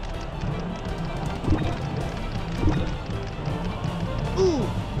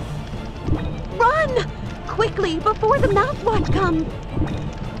 Run! Quickly, before the Mouse Watch comes!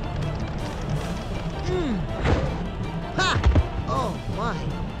 Ha! Oh, my.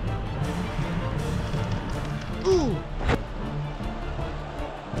 Ooh!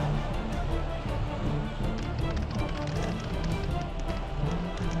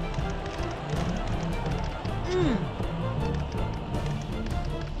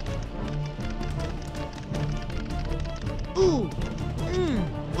 Ooh!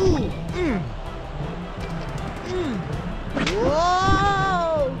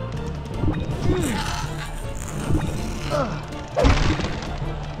 Whoa!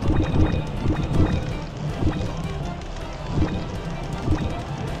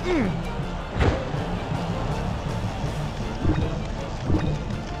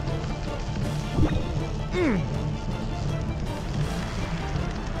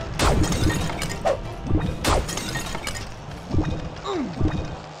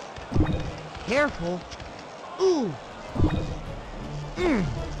 Careful. Ooh.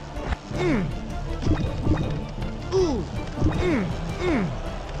 Ooh.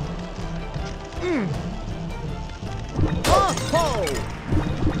 Oh ho!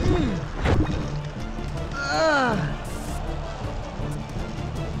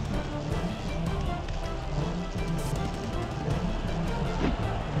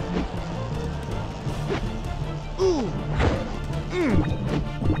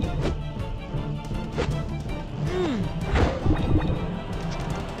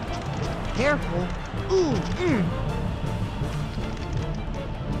 Careful.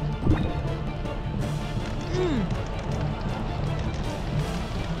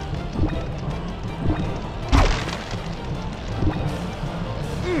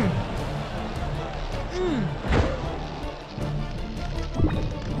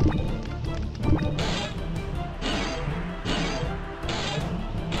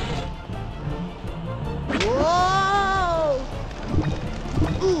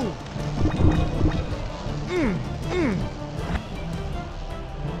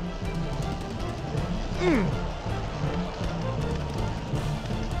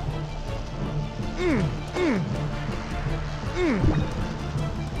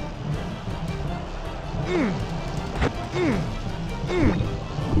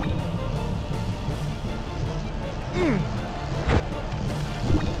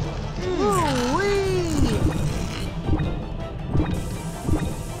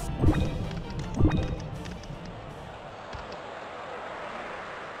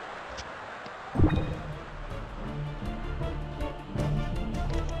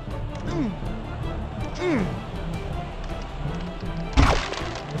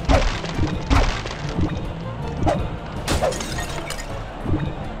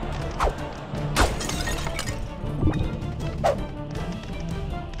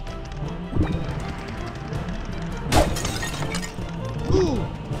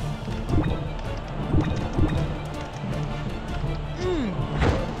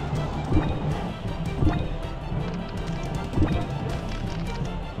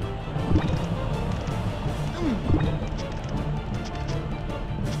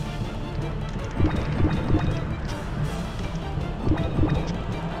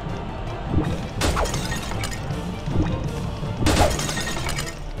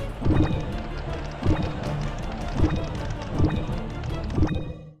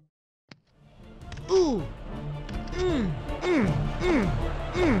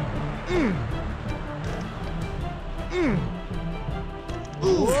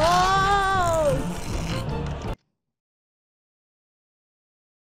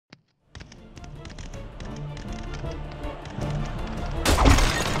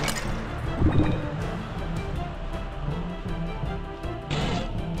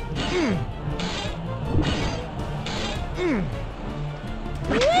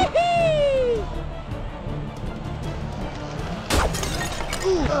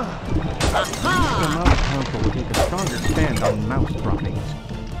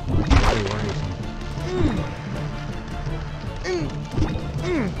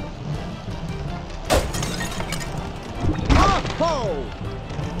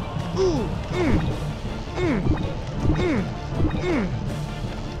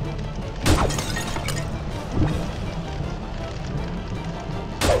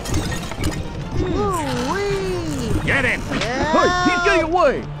 Get him! Hey, he's getting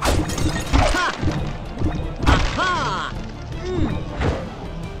away!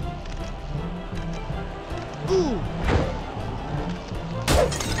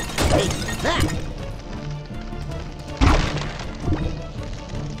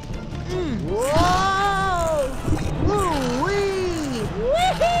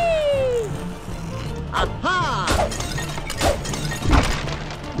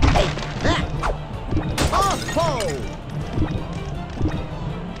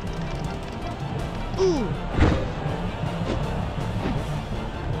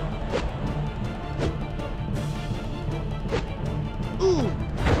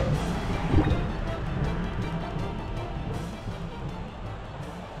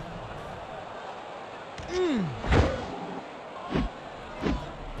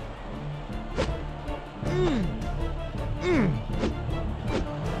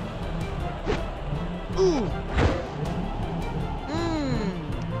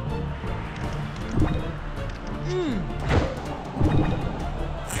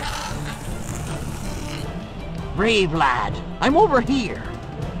 Brave lad, I'm over here.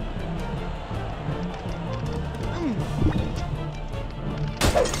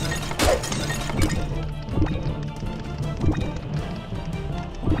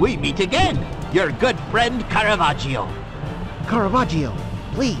 we meet again. Your good friend Caravaggio. Caravaggio,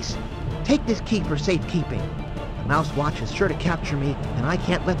 please, take this key for safekeeping. The Mouse Watch is sure to capture me, and I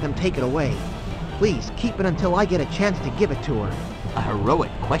can't let them take it away. Please, keep it until I get a chance to give it to her. A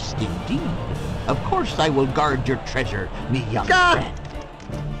heroic quest indeed. Of course I will guard your treasure, me young friend.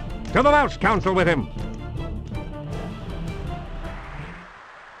 To the Mouse Council with him!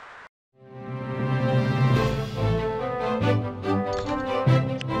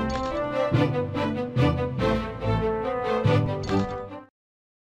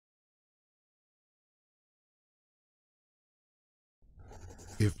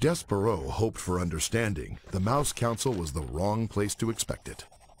 If Despereaux hoped for understanding, the Mouse Council was the wrong place to expect it.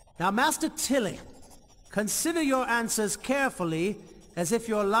 Now, Master Tilly, consider your answers carefully, as if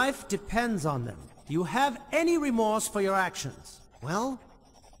your life depends on them. Do you have any remorse for your actions? Well,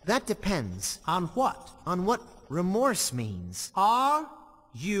 that depends. On what? On what remorse means. Are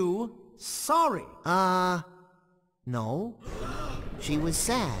you sorry? No. She was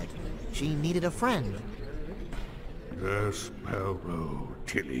sad. She needed a friend. Despereaux,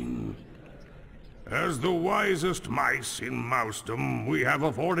 Tilling. As the wisest mice in Mousedom, we have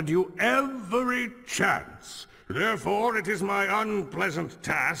afforded you every chance. Therefore, it is my unpleasant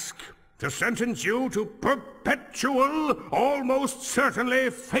task to sentence you to perpetual, almost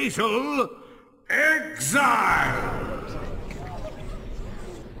certainly fatal, exile!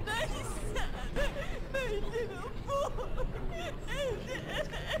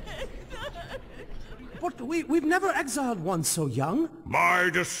 But we've never exiled one so young. My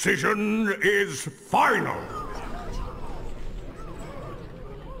decision is final.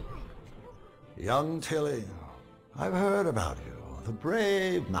 Young Tilly, I've heard about you. The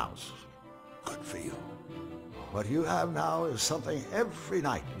brave mouse. Good for you. What you have now is something every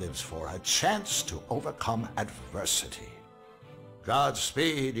knight lives for, a chance to overcome adversity.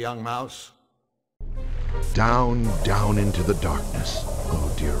 Godspeed, young mouse. Down, down into the darkness.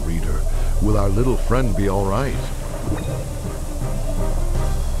 Oh, dear reader, will our little friend be all right?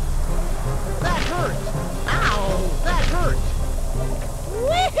 That hurt! Ow! That hurt!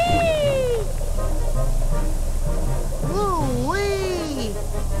 Whee! Woo-wee!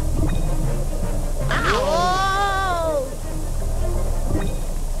 Ow!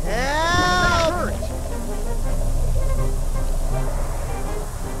 Help! That hurt!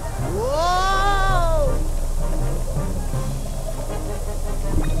 Whoa!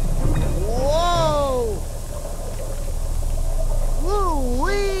 Whoa!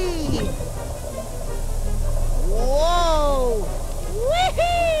 Woo-wee! Whoa!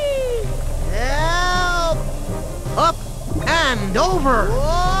 Whee! Help! Up and over!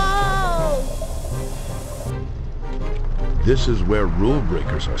 Whoa! This is where rule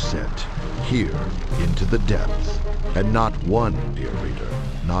breakers are sent, here, into the depths. And not one, dear reader,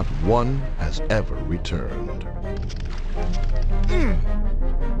 not one has ever returned.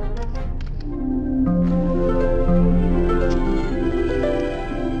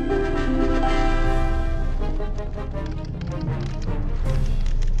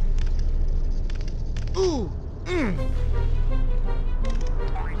 Ooh!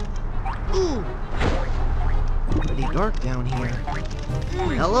 Ooh! Pretty dark down here.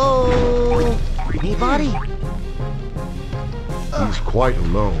 Hello? Anybody? He's quite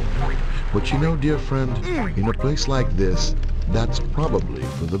alone. But you know, dear friend, in a place like this, that's probably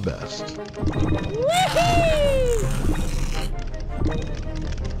for the best.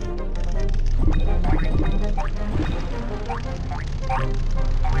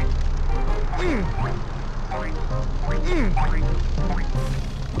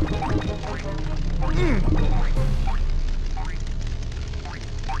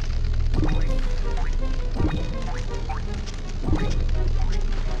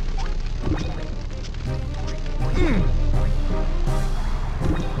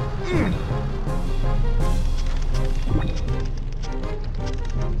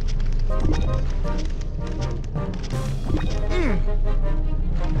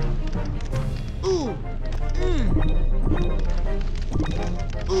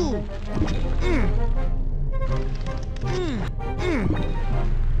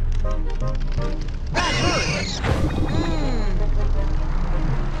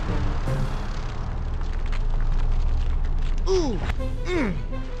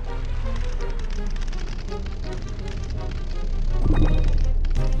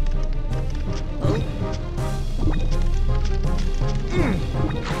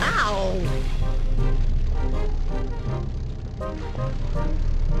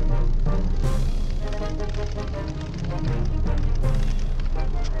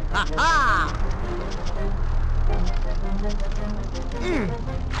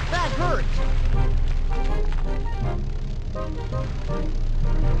 That hurt!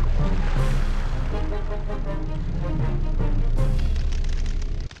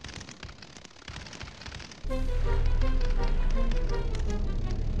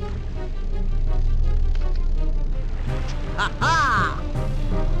 Ha-ha!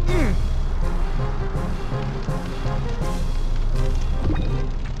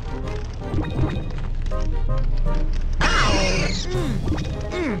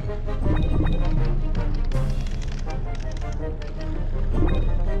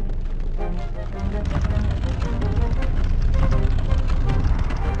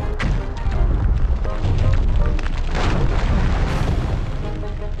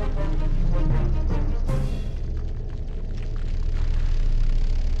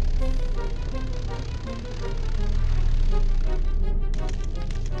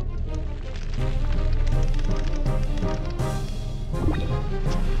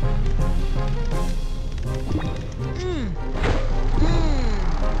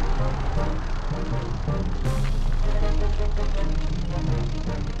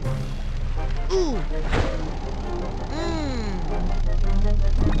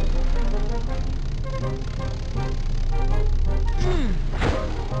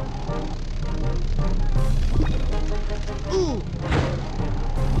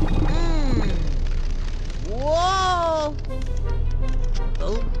 Whoa!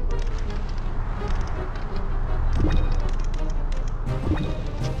 Oh.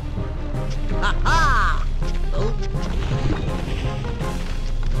 Ha-ha! Oh.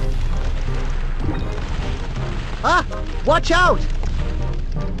 Ah! Watch out!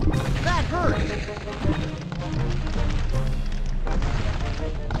 That hurt!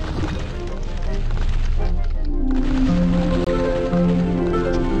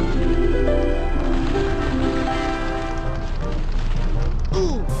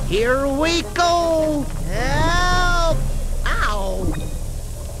 Here we go! Help! Ow!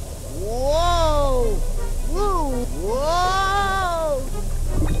 Whoa! Woo! Whoa!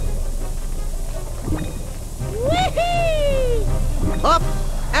 Whee! Up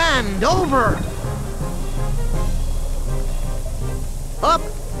and over! Up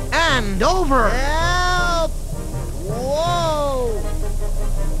and over! Help! Whoa!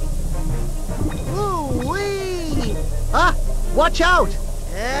 Woo-wee! Ah! Watch out!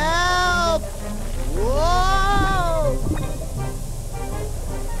 Help! Whoa!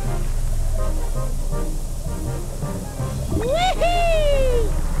 Whee!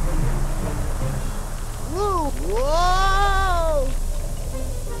 Woo! Whoa!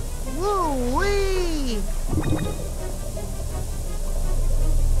 Woo-wee!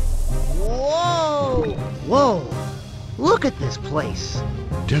 Whoa! Whoa! Look at this place!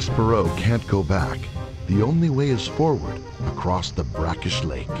 Despereaux can't go back. The only way is forward, across the brackish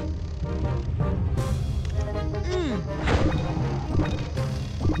lake.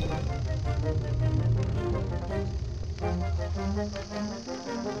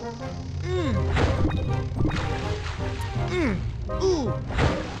 Ooh!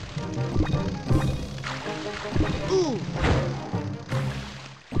 Ooh!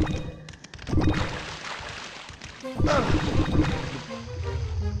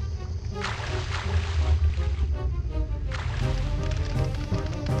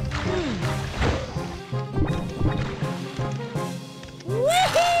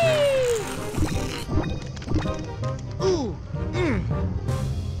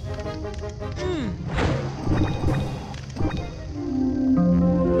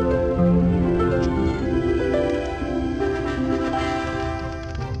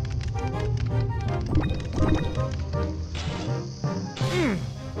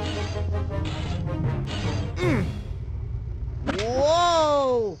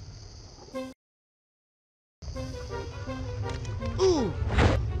 Whoa! Ooh!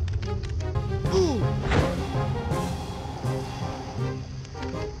 Ooh!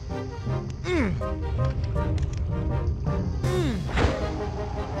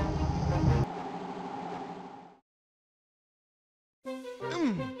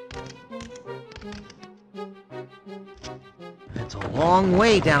 That's a long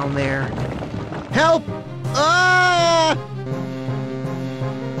way down there. Help! Ah!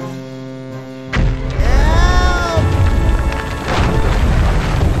 Help!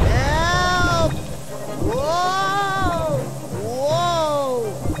 Help! Whoa!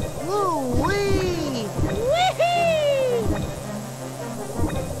 Whoa! Woo-wee! Wee-hee!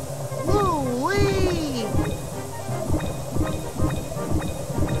 Woo-wee!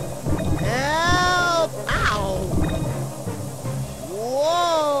 Help! Ow!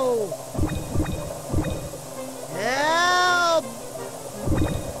 Whoa!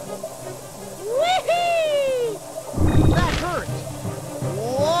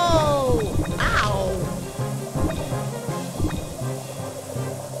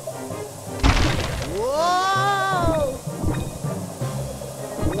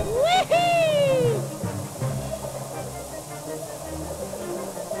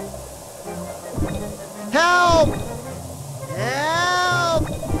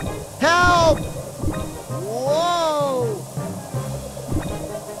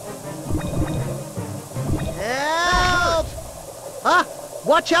 Ah!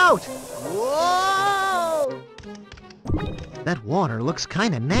 Watch out! Whoa! That water looks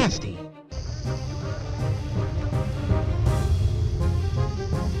kinda nasty.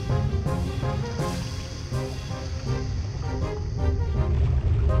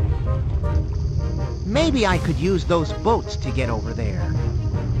 Maybe I could use those boats to get over there.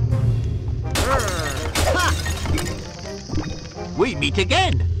 We meet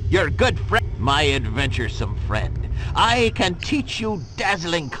again, your good friend, my adventuresome friend. I can teach you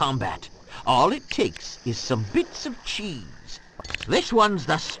dazzling combat. All it takes is some bits of cheese. This one's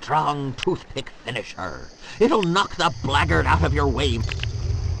the strong toothpick finisher. It'll knock the blackguard out of your way.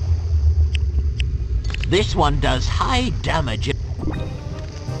 This one does high damage.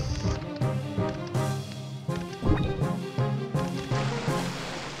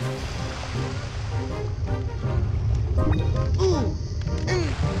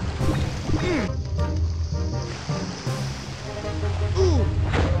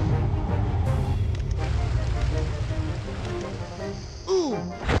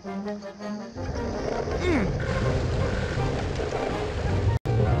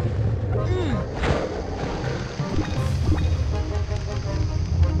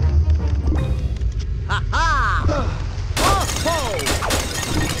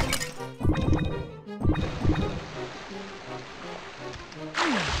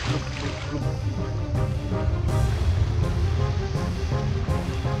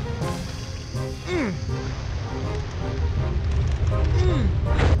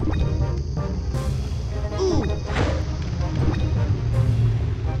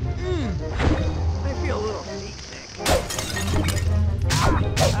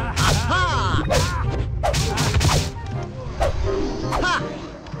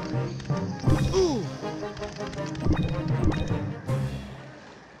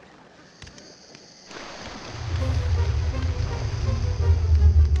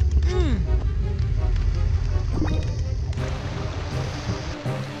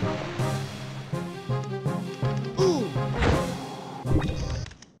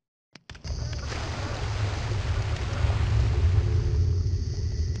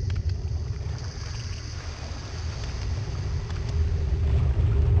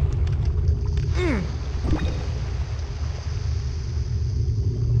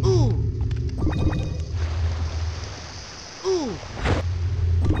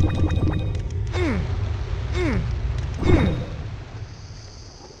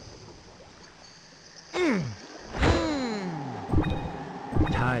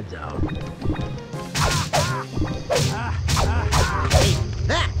 Tide's out.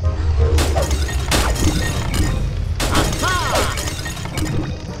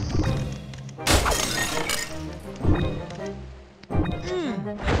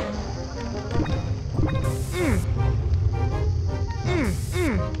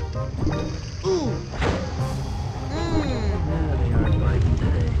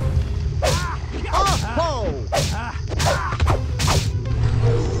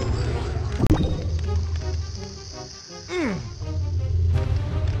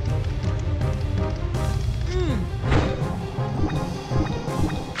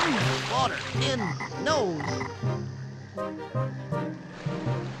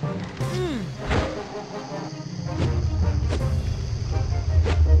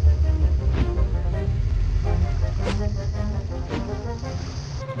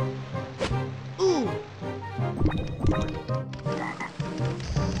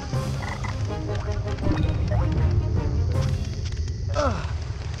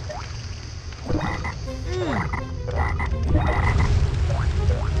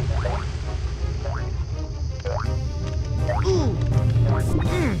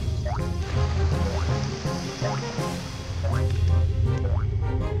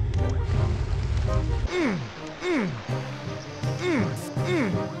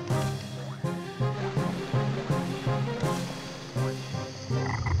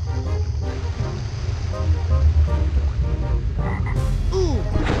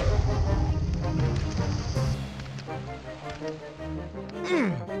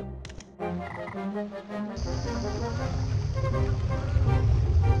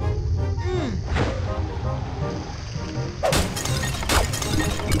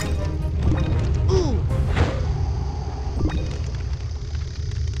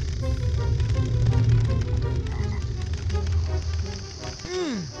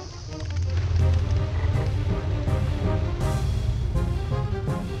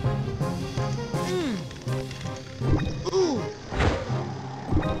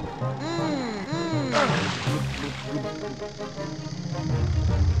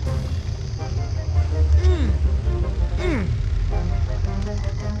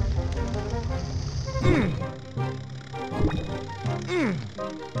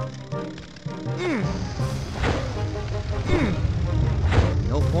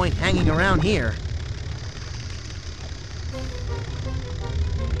 point hanging around here.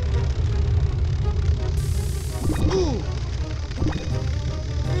 Ooh.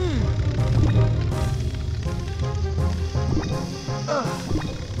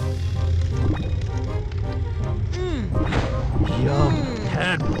 Yum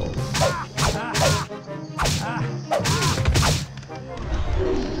tadpoles.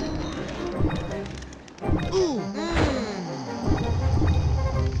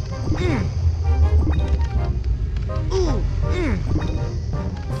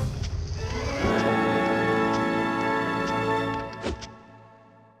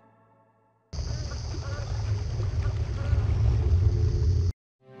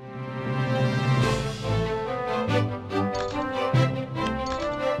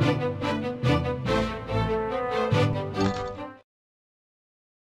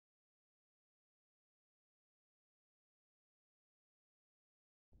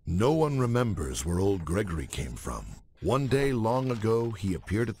 No one remembers where old Gregory came from. One day long ago, he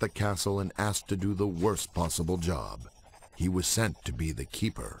appeared at the castle and asked to do the worst possible job. He was sent to be the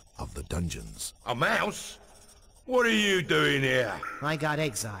keeper of the dungeons. A mouse? What are you doing here? I got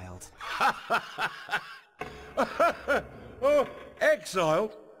exiled. Oh,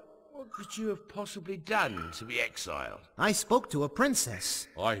 exiled? What could you have possibly done to be exiled? I spoke to a princess.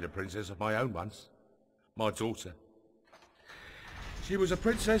 I had a princess of my own once. My daughter. She was a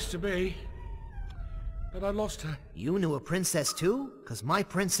princess to me, but I lost her. You knew a princess too? 'Cause my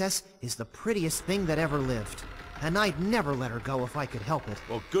princess is the prettiest thing that ever lived. And I'd never let her go if I could help it.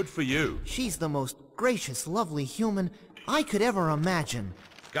 Well, good for you. She's the most gracious, lovely human I could ever imagine.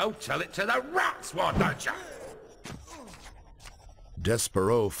 Go tell it to the rats, why don't you?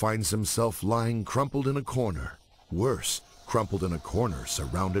 Despereaux finds himself lying crumpled in a corner. Worse, crumpled in a corner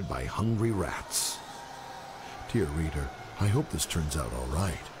surrounded by hungry rats. Dear reader, I hope this turns out all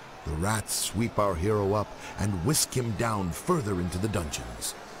right. The rats sweep our hero up and whisk him down further into the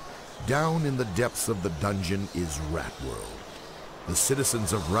dungeons. Down in the depths of the dungeon is Rat World. The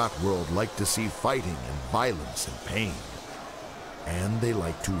citizens of Rat World like to see fighting and violence and pain. And they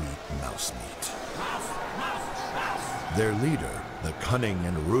like to eat mouse meat. Their leader, the cunning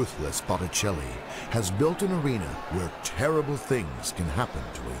and ruthless Botticelli, has built an arena where terrible things can happen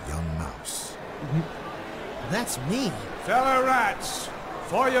to a young mouse. That's me. Fellow rats,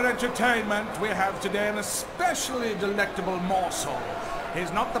 for your entertainment, we have today an especially delectable morsel.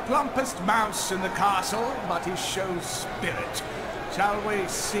 He's not the plumpest mouse in the castle, but he shows spirit. Shall we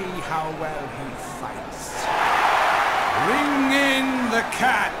see how well he fights? Bring in the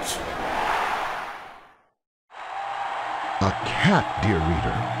cat! A cat, dear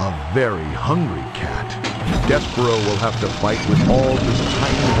reader. A very hungry cat. Despereaux will have to fight with all his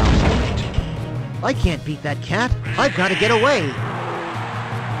tiny mouse might. I can't beat that cat. I've got to get away.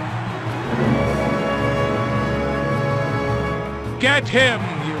 Get him,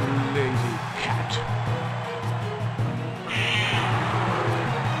 you lazy cat.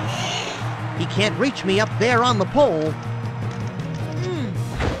 He can't reach me up there on the pole.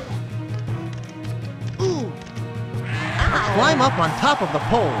 Ooh. I'll climb up on top of the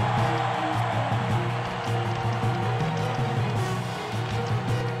pole.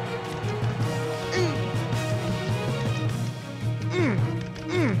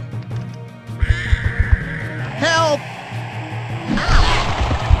 Help!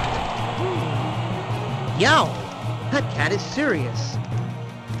 Yow! That cat is serious.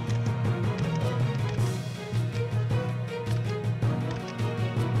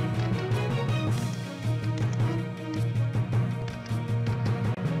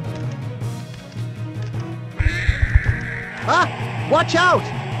 Ah! Watch out!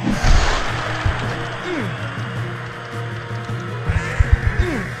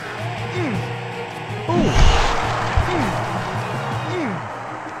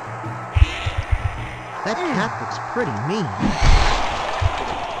 That cat looks pretty mean.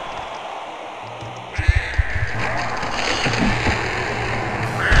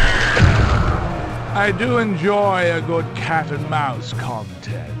 I do enjoy a good cat and mouse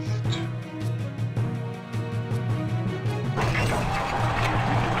contest.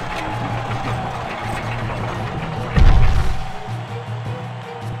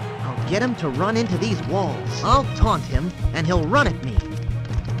 I'll get him to run into these walls. I'll taunt him, and he'll run at me.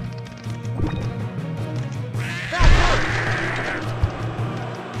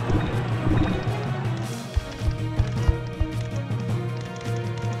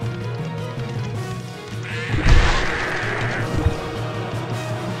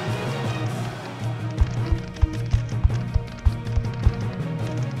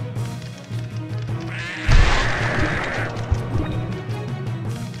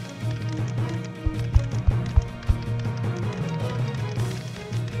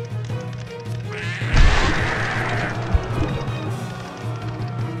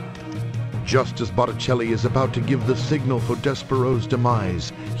 just as Botticelli is about to give the signal for Despereaux's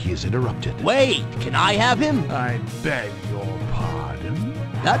demise, he is interrupted. Wait, can I have him? I beg your pardon?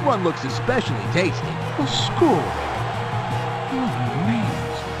 That one looks especially tasty. A score. Amazing.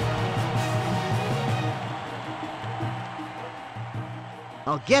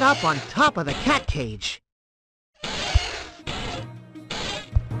 I'll get up on top of the cat cage.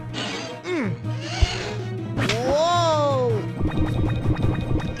 Whoa!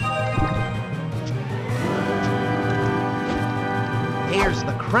 There's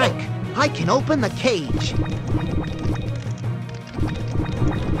the crank. I can open the cage.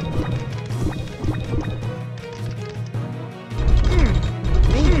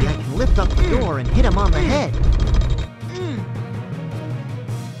 Maybe I can lift up the door and hit him on the head.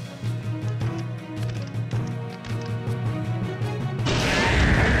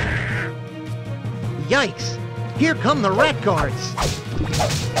 Yikes! Here come the rat guards!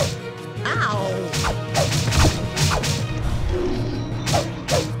 Ow!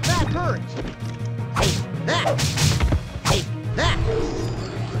 That hurts! Take that! Take that!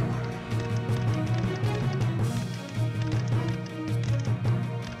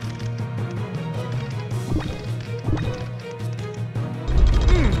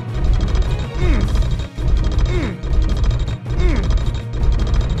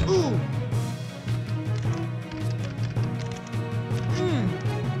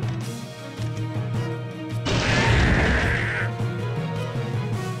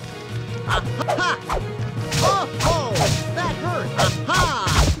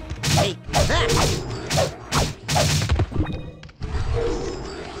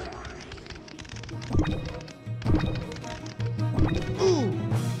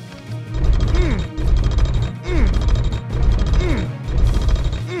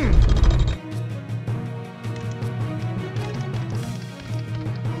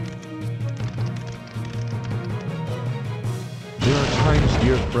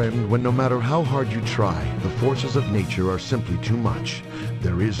 When no matter how hard you try, the forces of nature are simply too much.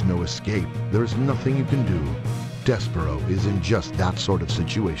 There is no escape. There is nothing you can do. Despereaux is in just that sort of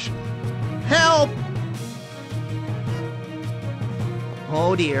situation. Help!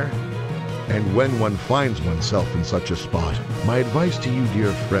 Oh dear. And when one finds oneself in such a spot, my advice to you,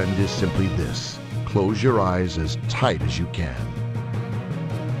 dear friend, is simply this. Close your eyes as tight as you can.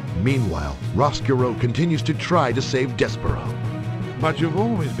 Meanwhile, Roscoe continues to try to save Despereaux. But you've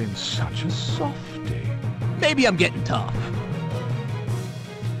always been such a softy. Maybe I'm getting tough.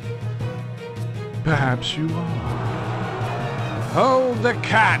 Perhaps you are. Hold the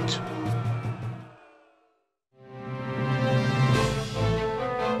cat!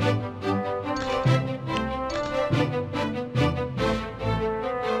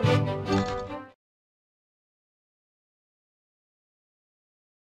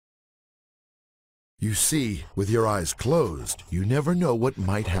 You see, with your eyes closed, you never know what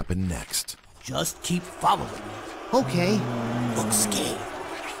might happen next. Just keep following me. Okay. Look scared.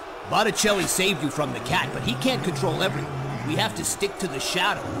 Botticelli saved you from the cat, but he can't control everyone. We have to stick to the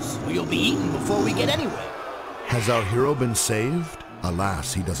shadows, or you'll be eaten before we get anywhere. Has our hero been saved?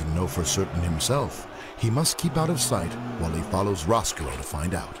 Alas, he doesn't know for certain himself. He must keep out of sight while he follows Roscoe to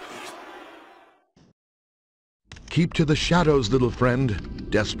find out. Keep to the shadows, little friend.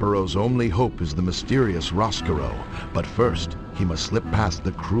 Despereaux's only hope is the mysterious Roscoe. But first, he must slip past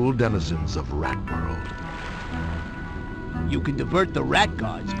the cruel denizens of Rat World. You can divert the rat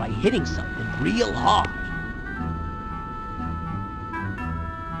guards by hitting something real hard.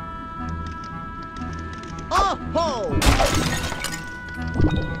 Oh-ho!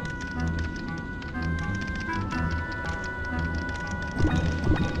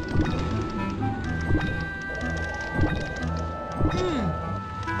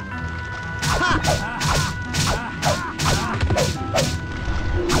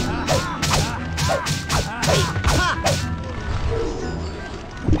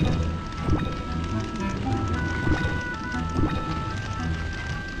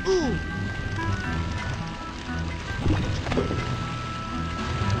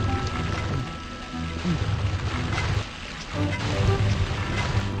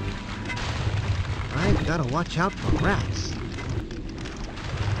 I've got to watch out for rats.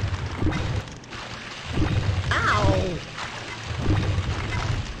 Ow!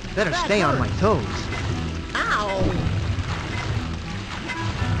 Better stay on my toes. Ow!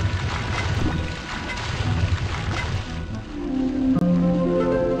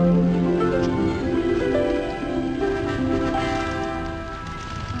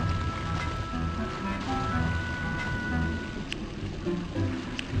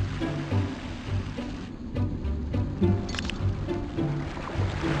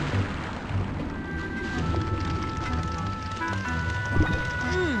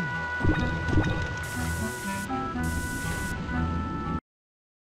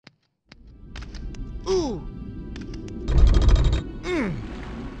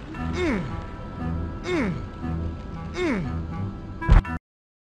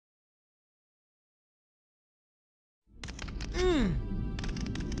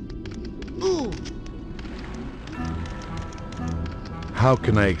 How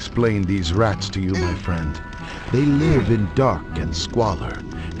can I explain these rats to you, my friend? They live in dark and squalor.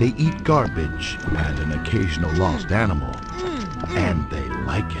 They eat garbage and an occasional lost animal. And they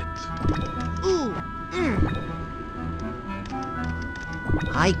like it.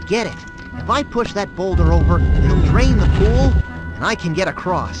 I get it. If I push that boulder over, it'll drain the pool, and I can get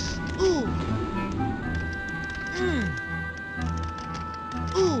across.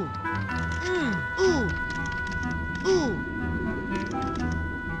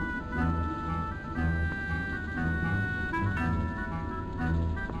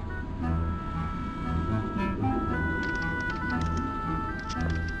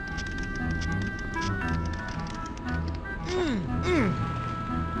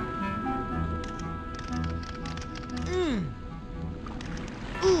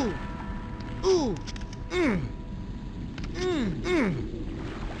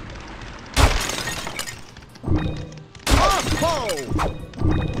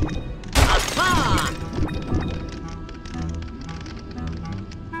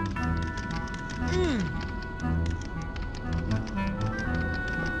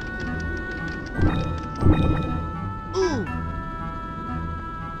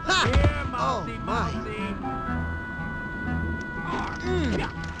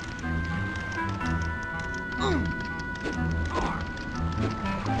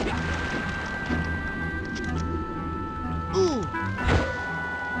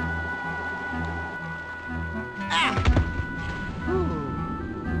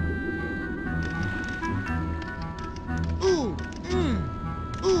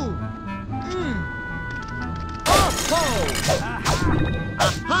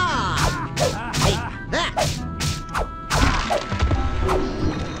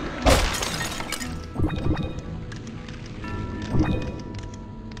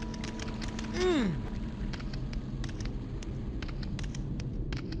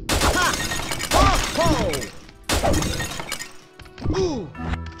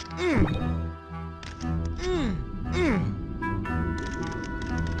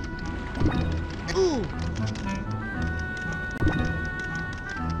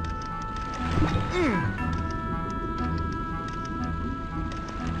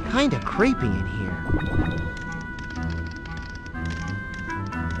 Kinda creepy in here.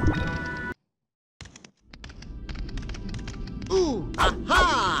 Ooh!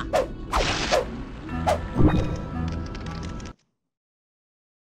 Aha!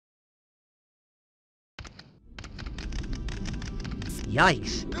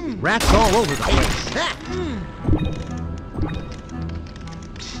 Yikes! Rats all over the place.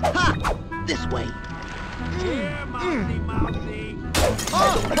 Ha! This way. Here, mousy, mousy.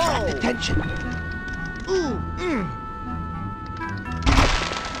 Oh, attract attention. Ooh,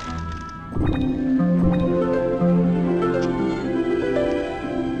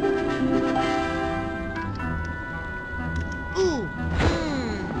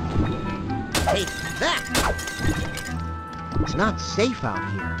 Take that. It's not safe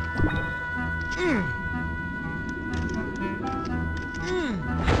out here.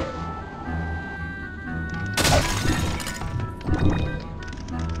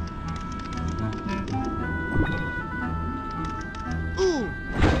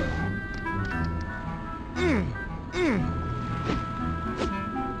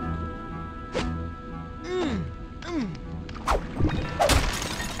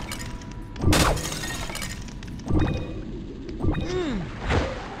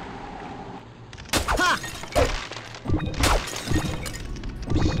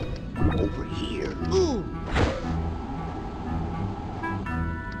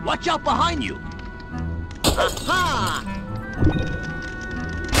 Watch out behind you! Aha!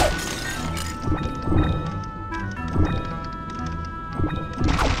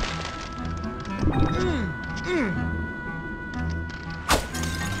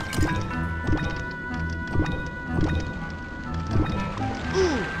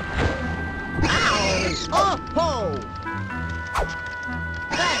 Oh-ho!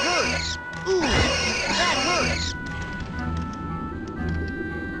 That hurts! Ooh, that hurts!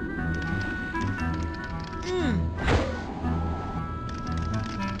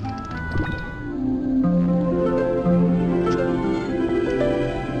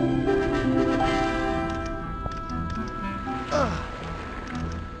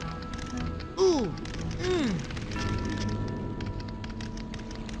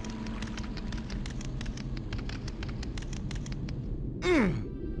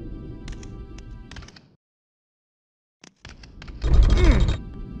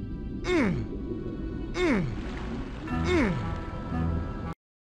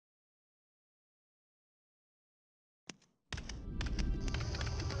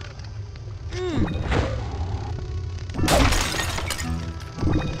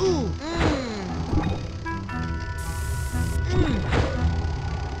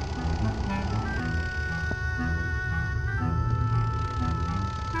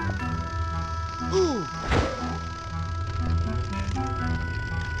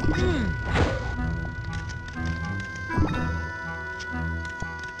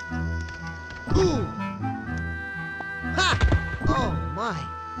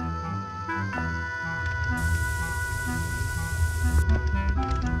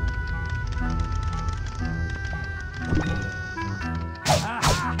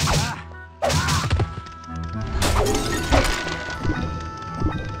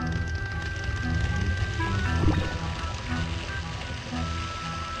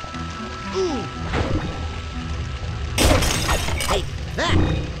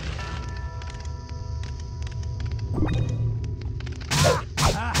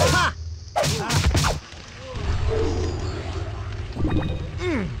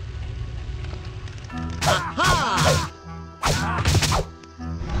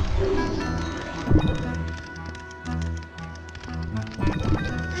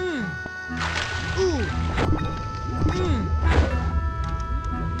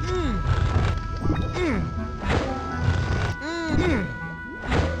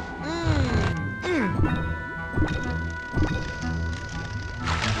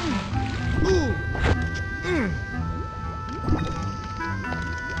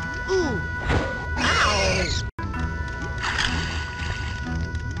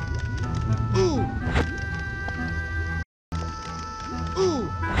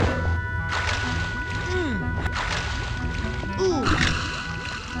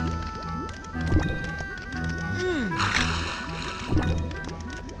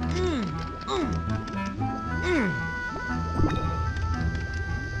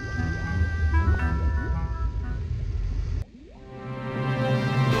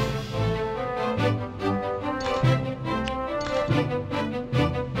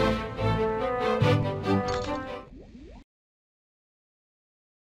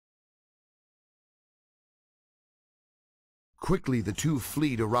 Quickly, the two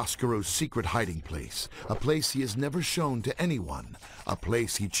flee to Roscaro's secret hiding place, a place he has never shown to anyone, a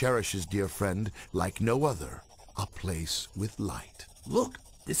place he cherishes, dear friend, like no other, a place with light. Look,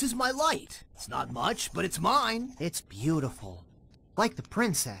 this is my light. It's not much, but it's mine. It's beautiful. Like the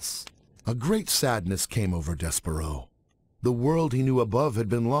princess. A great sadness came over Despereaux. The world he knew above had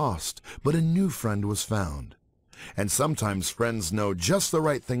been lost, but a new friend was found. And sometimes friends know just the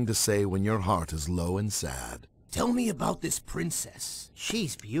right thing to say when your heart is low and sad. Tell me about this princess.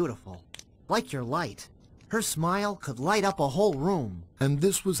 She's beautiful. Like your light. Her smile could light up a whole room. And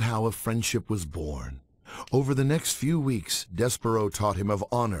this was how a friendship was born. Over the next few weeks, Despereaux taught him of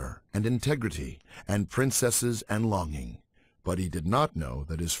honor and integrity, and princesses and longing. But he did not know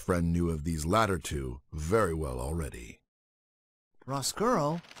that his friend knew of these latter two very well already.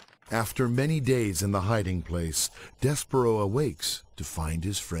 Roscaroux? After many days in the hiding place, Despereaux awakes to find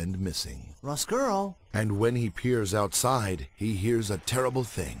his friend missing. Roscaroux? And when he peers outside, he hears a terrible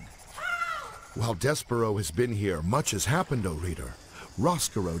thing. While Despereaux has been here, much has happened, O reader.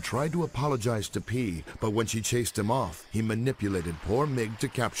 Roscaroux tried to apologize to Pea, but when she chased him off, he manipulated poor Mig to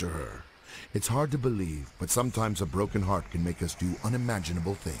capture her. It's hard to believe, but sometimes a broken heart can make us do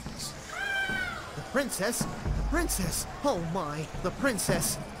unimaginable things. The princess? The princess! Oh my, the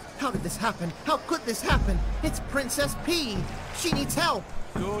princess! How did this happen? How could this happen? It's Princess Pea! She needs help!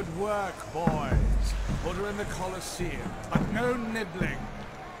 Good work, boys. Put her in the Coliseum, but no nibbling.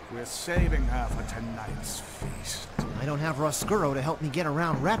 We're saving her for tonight's feast. I don't have Roscaroux to help me get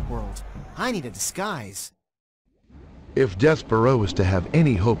around Rat World. I need a disguise. If Despereaux is to have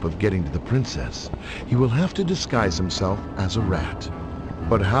any hope of getting to the princess, he will have to disguise himself as a rat.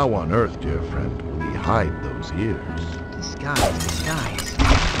 But how on earth, dear friend, will he hide those ears? Disguise.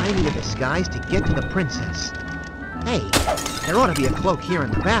 I need a disguise to get to the princess. Hey, there ought to be a cloak here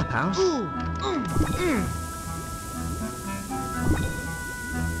in the bathhouse.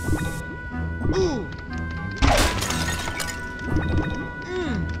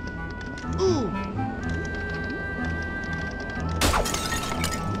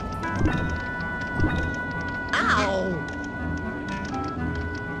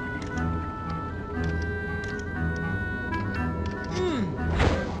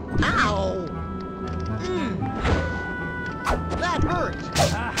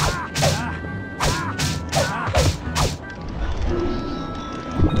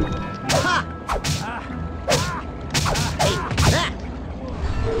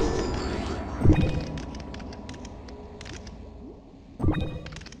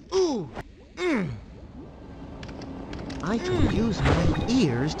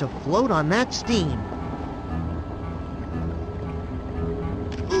 ears to float on that steam.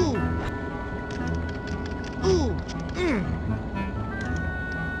 Ooh! Ooh! Mm!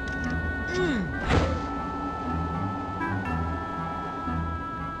 Mm!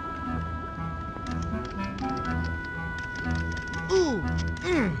 Ooh!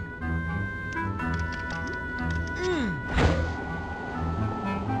 Mm!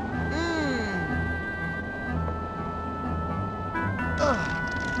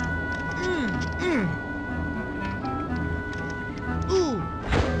 Mm!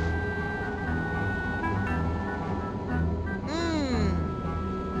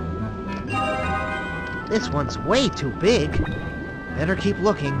 This one's way too big. Better keep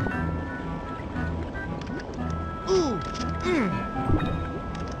looking. Ooh! Mm!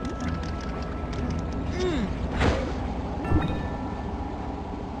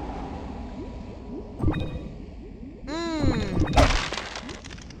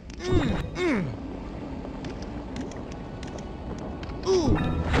 Mm! Ooh!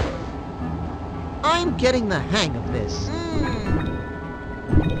 I'm getting the hang of this.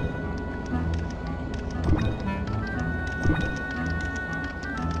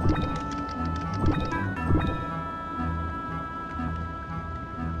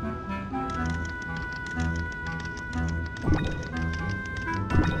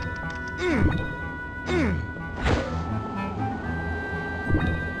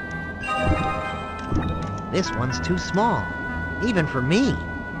 This one's too small, even for me.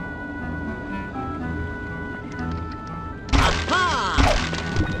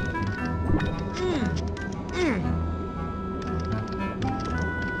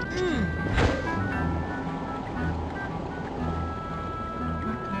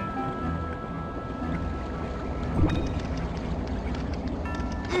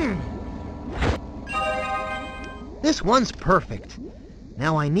 This one's perfect.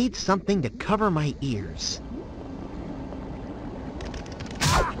 Now I need something to cover my ears.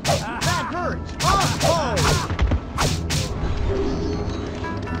 That hurts! Oh!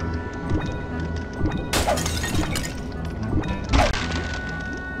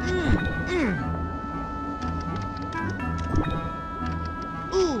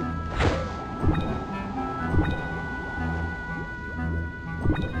 Ooh!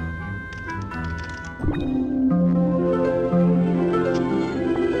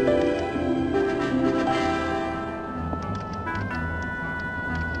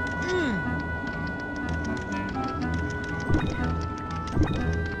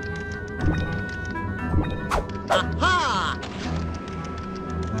 Aha!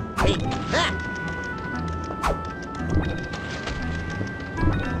 Take that!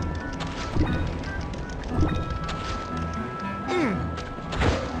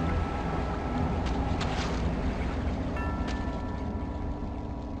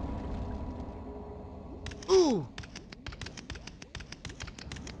 Ooh!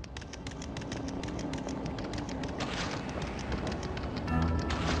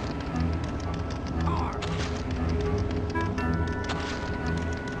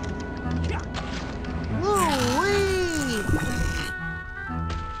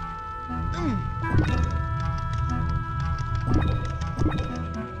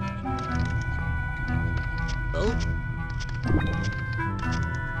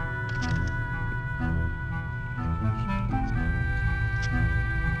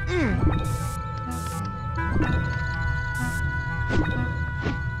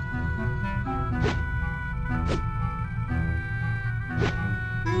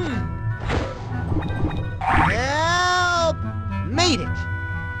 Help! Made it!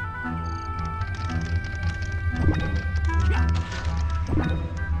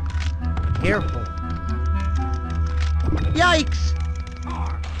 Careful. Yikes!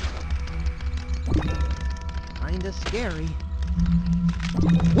 Kinda scary.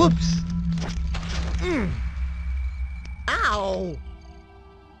 Whoops! Ow!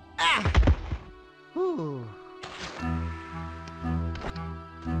 Ah! Ooh.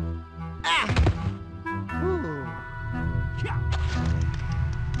 Ah! Ooh.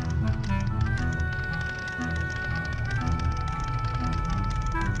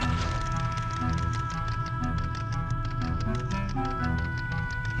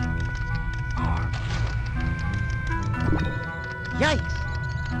 Yikes!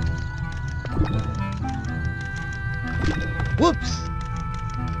 Whoops!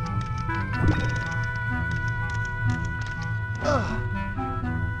 Ugh.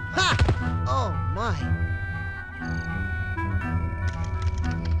 Ha! Oh my!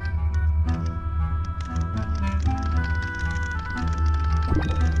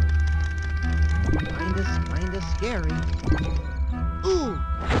 Kinda scary. Ooh!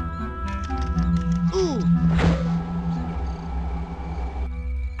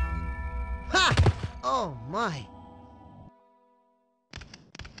 my.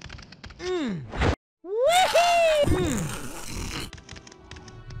 Woohoo!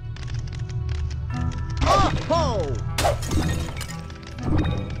 Oh-ho!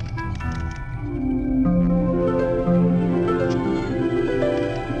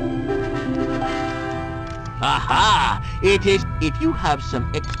 Aha! It is, if you have some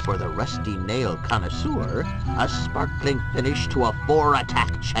X for the rusty nail connoisseur, a sparkling finish to a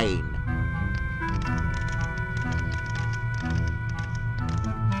 4-attack chain.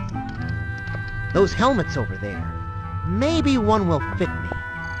 Those helmets over there. Maybe one will fit me.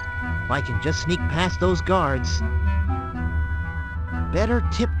 If I can just sneak past those guards. Better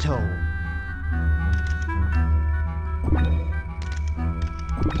tiptoe.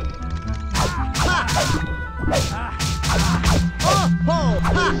 Oh-ho!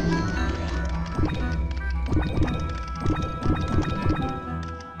 Ha!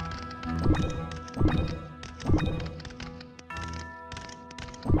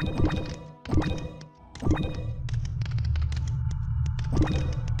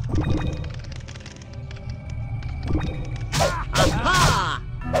 Aha!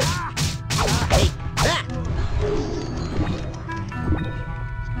 Take that!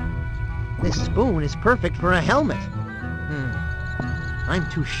 This spoon is perfect for a helmet. I'm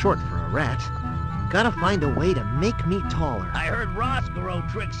too short for a rat. Gotta find a way to make me taller. I heard Roscoe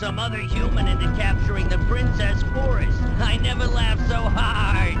trick some other human into capturing the Princess Forest. I never laughed so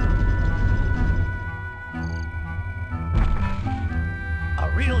hard.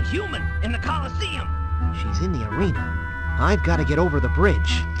 A real human in the Coliseum. She's in the arena. I've got to get over the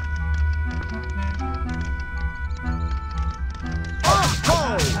bridge.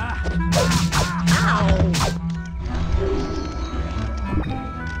 Oh! Ow!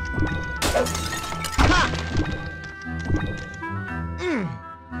 Ha!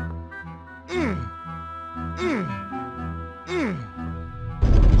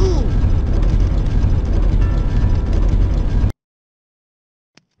 Ooh!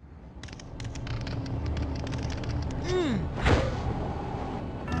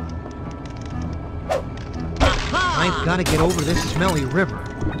 I've got to get over this smelly river.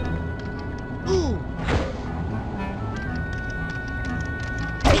 Ooh!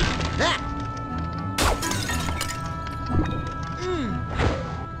 Take that!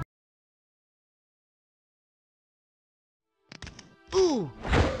 Ooh!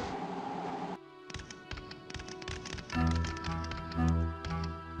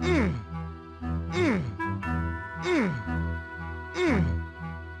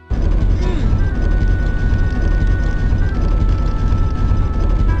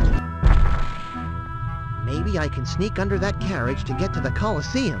 Maybe I can sneak under that carriage to get to the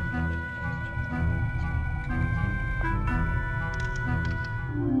Coliseum.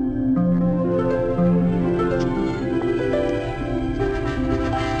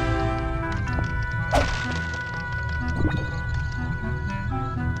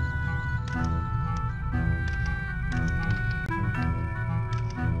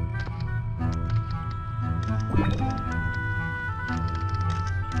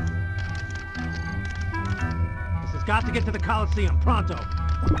 Got to get to the Coliseum, pronto.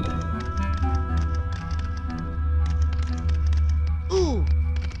 Ooh!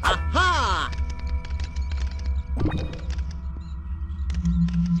 Aha!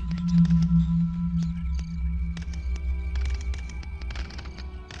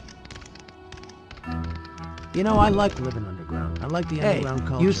 You know, I like living underground. I like the underground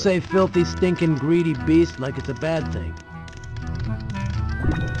culture. You say filthy, stinking, greedy beast like it's a bad thing.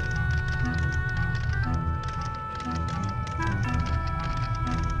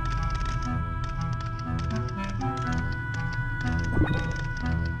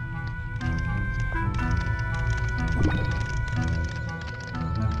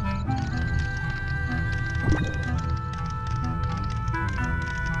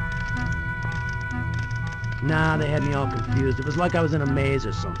 Nah, they had me all confused. It was like I was in a maze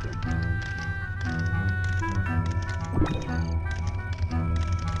or something.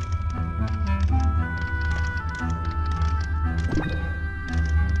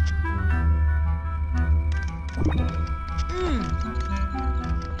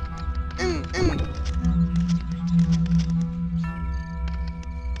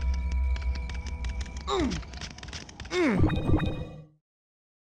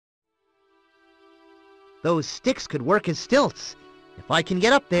 Those sticks could work as stilts. If I can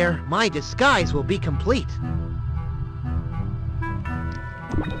get up there, my disguise will be complete.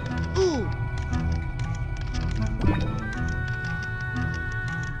 Ooh!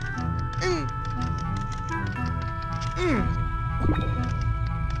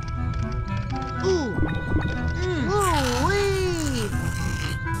 Ooh!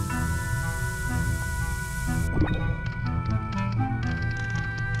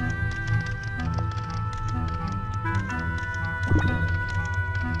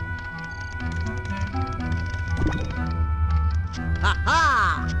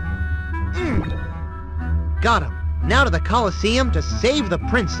 Got him. Now to the Coliseum to save the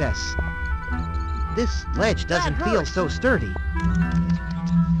princess. This ledge doesn't feel so sturdy.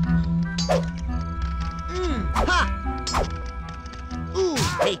 Ha! Ooh,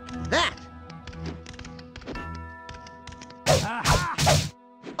 take that!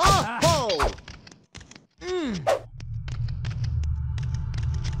 Oh-ho!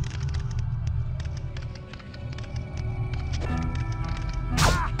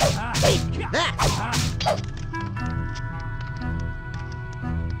 Take that!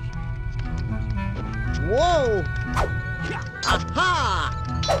 Whoa! Aha!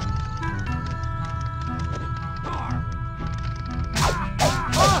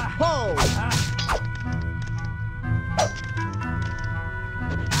 Oh-ho!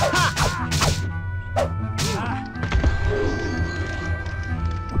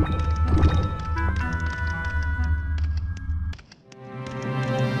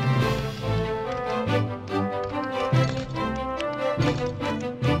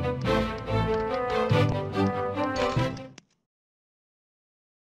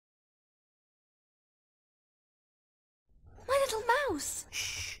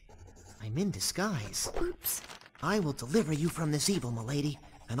 Shh! I'm in disguise. Oops. I will deliver you from this evil, milady,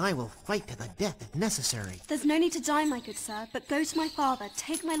 and I will fight to the death if necessary. There's no need to die, my good sir, but go to my father,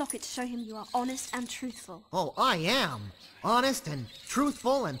 take my locket to show him you are honest and truthful. Oh, I am! Honest and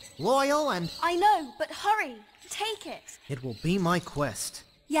truthful and loyal and... I know, but hurry! Take it! It will be my quest.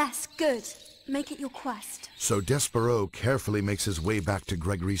 Yes, good. Make it your quest. So Despereaux carefully makes his way back to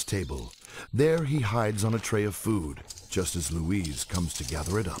Gregory's table. There he hides on a tray of food, just as Louise comes to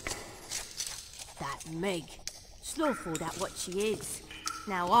gather it up. That Meg. Slowful at what she is.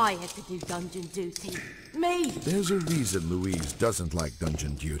 Now I have to do dungeon duty. Me! There's a reason Louise doesn't like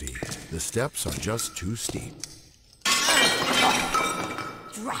dungeon duty. The steps are just too steep.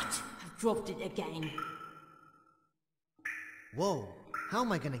 Drat! I've dropped it again. Whoa, how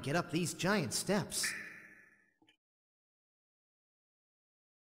am I gonna get up these giant steps?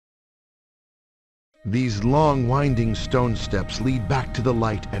 These long, winding stone steps lead back to the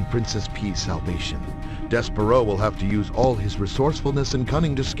light and Princess Pea's salvation. Despereaux will have to use all his resourcefulness and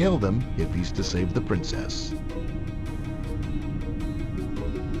cunning to scale them if he's to save the princess.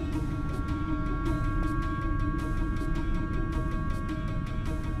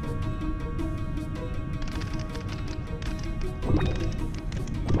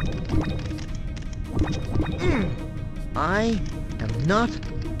 I am not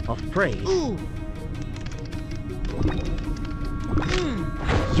afraid. Ooh.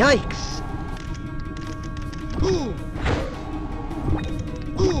 Yikes! Ooh.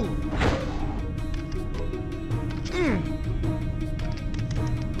 Ooh.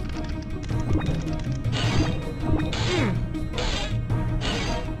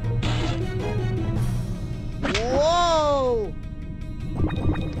 Whoa!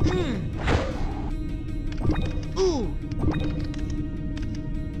 Ooh.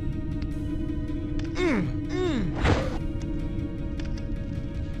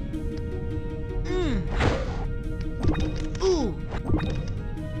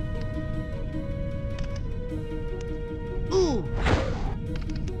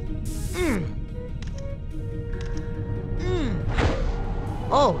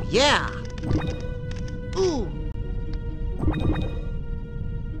 Oh, yeah! Ooh!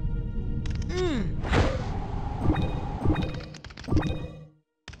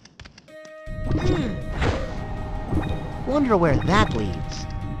 Wonder where that leads.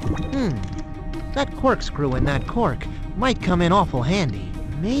 That corkscrew in that cork might come in awful handy.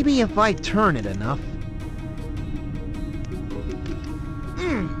 Maybe if I turn it enough.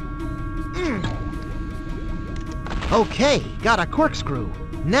 Okay, got a corkscrew.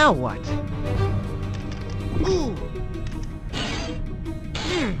 Now what? Ooh.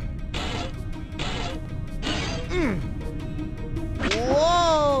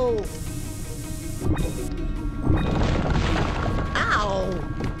 Whoa! Ow!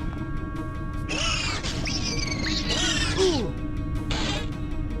 Ooh.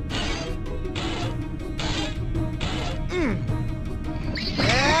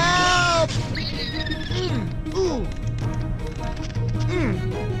 Help! Ooh.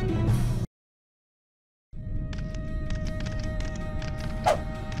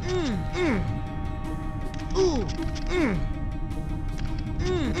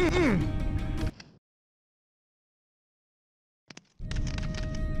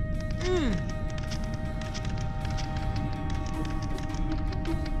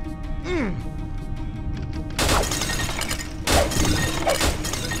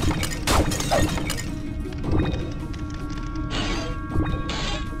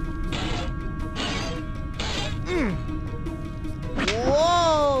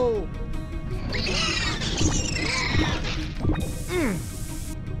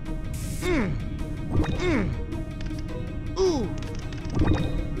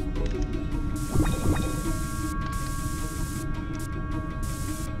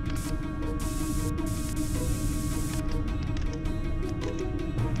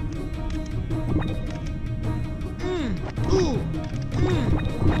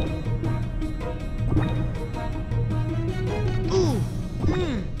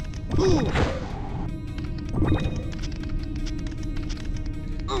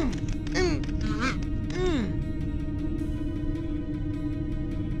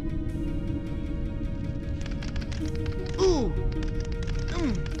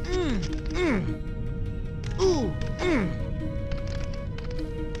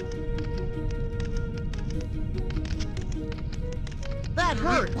 That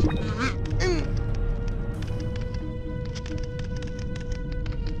hurt!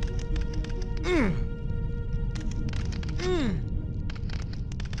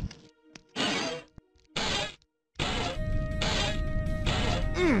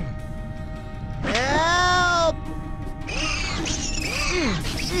 Help!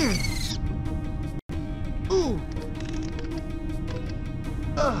 Ooh!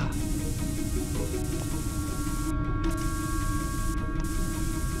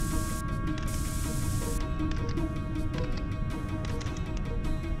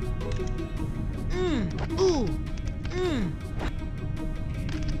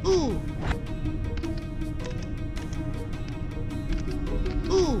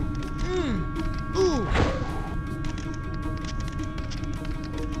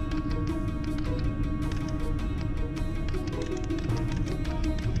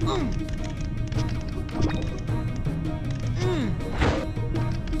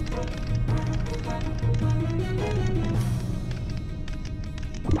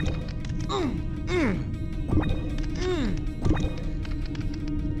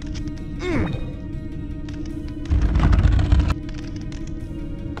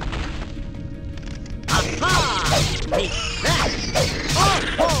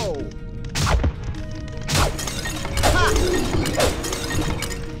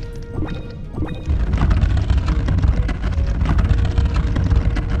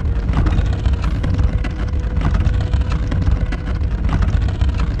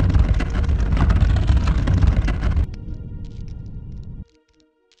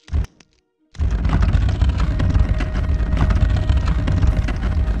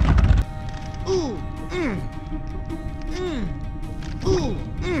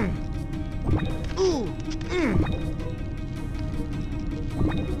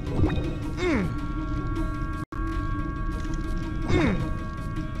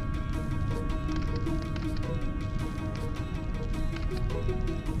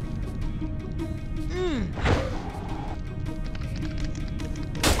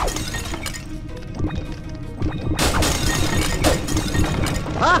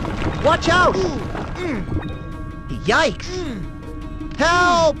 Watch out! Yikes!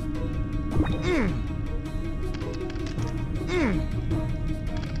 Help!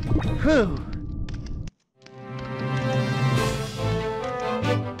 Whew.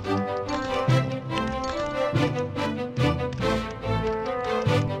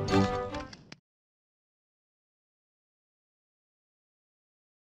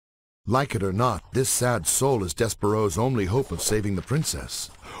 Like it or not, this sad soul is Despereaux's only hope of saving the princess.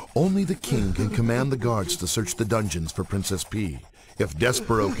 Only the king can command the guards to search the dungeons for Princess Pea. If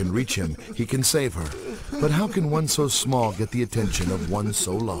Despereaux can reach him, he can save her. But how can one so small get the attention of one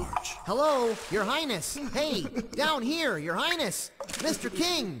so large? Hello, Your Highness. Hey, down here, Your Highness. Mr.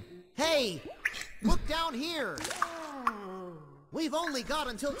 King. Hey, look down here. We've only got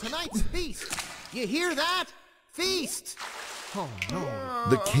until tonight's feast. You hear that? Feast! Oh, no.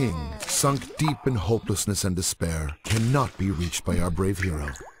 The king, sunk deep in hopelessness and despair, cannot be reached by our brave hero.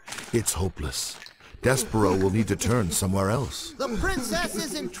 It's hopeless. Despereaux will need to turn somewhere else. The princess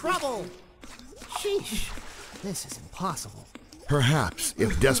is in trouble! Sheesh, this is impossible. Perhaps,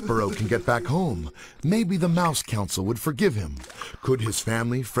 if Despereaux can get back home, maybe the Mouse Council would forgive him. Could his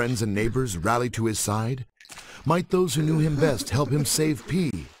family, friends, and neighbors rally to his side? Might those who knew him best help him save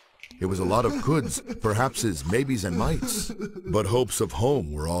Pea? It was a lot of coulds, perhaps his maybes and mights, but hopes of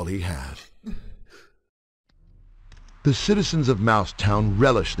home were all he had. The citizens of Mousetown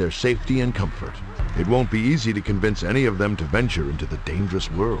relish their safety and comfort. It won't be easy to convince any of them to venture into the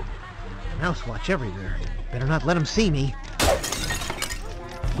dangerous world. Mouse watch everywhere. Better not let him see me.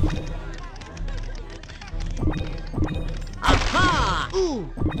 Aha!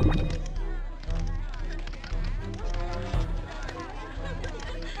 Ooh!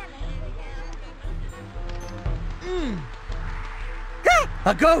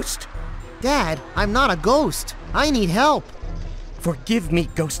 A ghost! Dad, I'm not a ghost. I need help. Forgive me,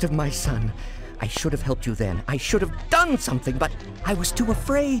 ghost of my son. I should have helped you then. I should have done something, but I was too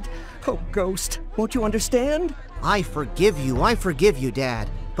afraid. Oh, ghost, won't you understand? I forgive you, Dad.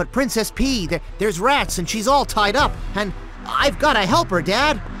 But Princess Pea, there's rats and she's all tied up, and I've got to help her,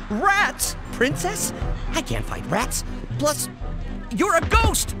 Dad. Rats? Princess? I can't fight rats. Plus, you're a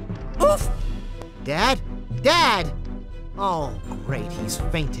ghost! Oof! Dad? Dad! Oh, great, he's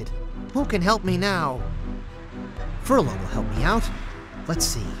fainted. Who can help me now? Furlough will help me out. Let's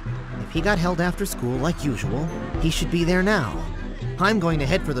see. If he got held after school like usual, he should be there now. I'm going to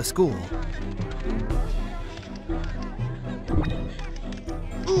head for the school.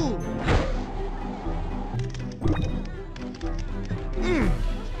 Ooh! Ooh!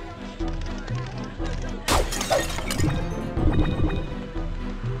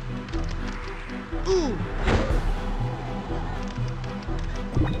 Ooh!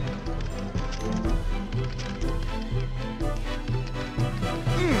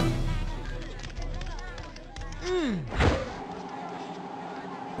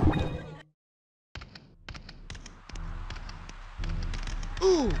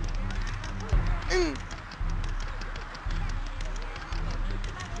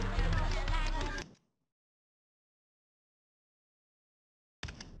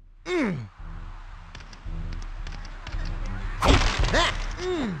 That!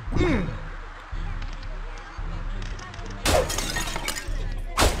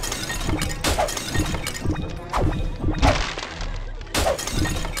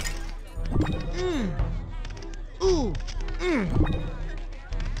 Ooh!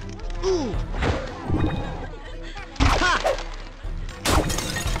 Ooh! Ha!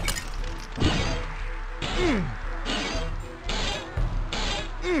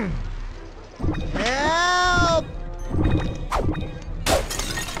 Help!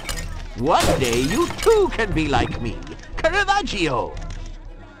 One day you too can be like me, Caravaggio.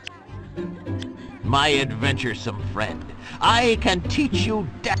 My adventuresome friend, I can teach you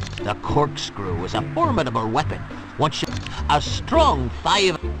depth. The corkscrew is a formidable weapon. Once you... a strong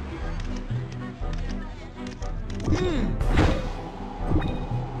 5...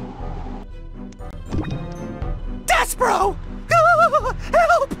 Despereaux!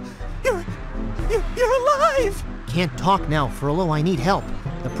 Help! You're alive! Can't talk now, Furlough. I need help.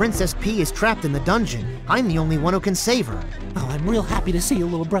 The Princess Pea is trapped in the dungeon. I'm the only one who can save her. Oh, I'm real happy to see you,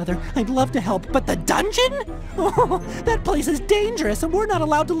 little brother. I'd love to help, but the dungeon? Oh, that place is dangerous and we're not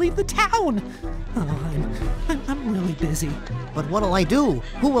allowed to leave the town. Oh, I'm really busy. But what'll I do?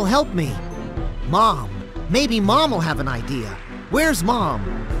 Who will help me? Mom. Maybe Mom will have an idea. Where's Mom?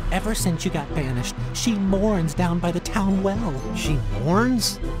 Ever since you got banished, she mourns down by the town well. She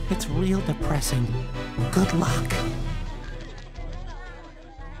mourns? It's real depressing. Good luck.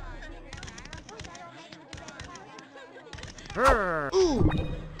 Ooh!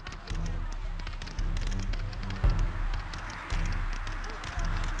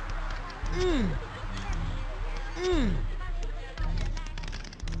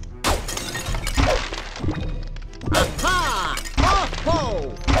 Aha!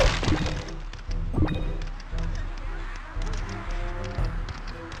 Oh-ho!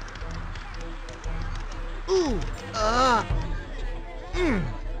 Ooh!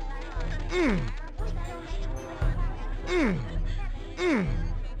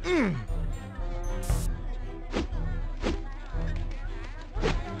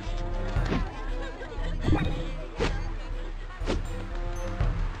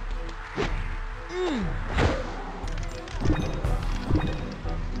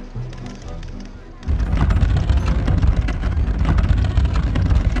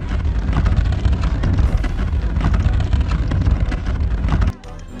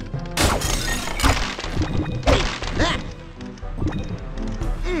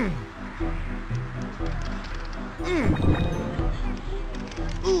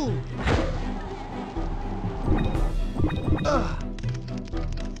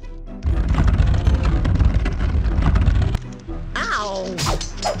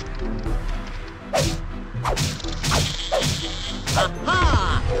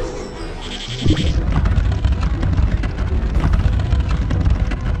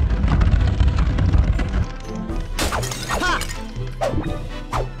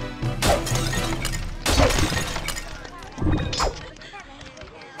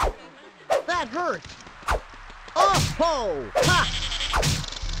 That hurt! Oh-ho! Ha!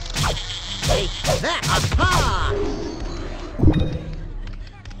 Take that! Aha!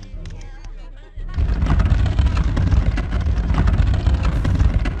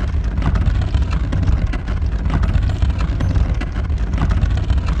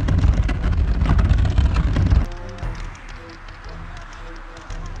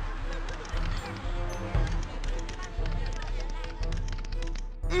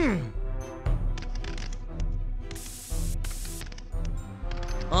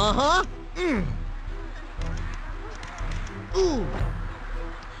 Uh-huh. Ooh.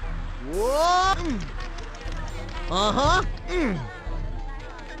 Whoa. Uh-huh.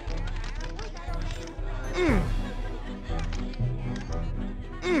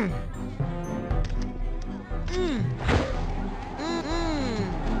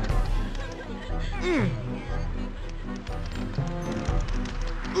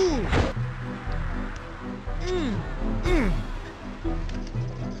 Ooh.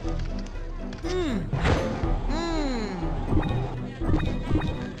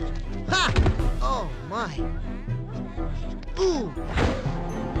 Ha! Oh my. Ooh.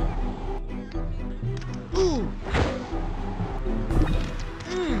 Ooh.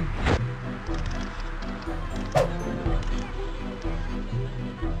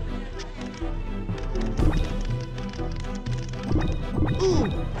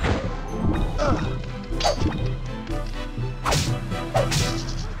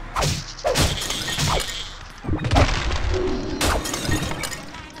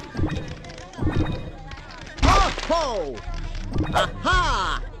 Oh-ho!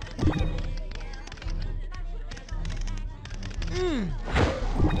 Aha!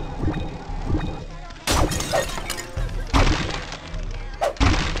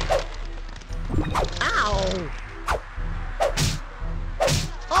 Ow!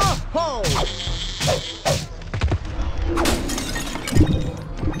 Oh-ho!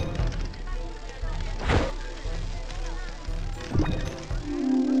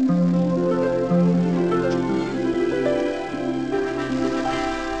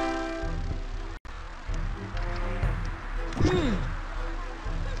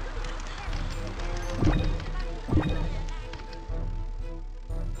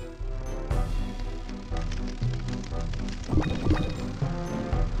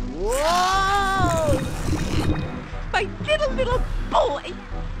 Whoa! My little boy!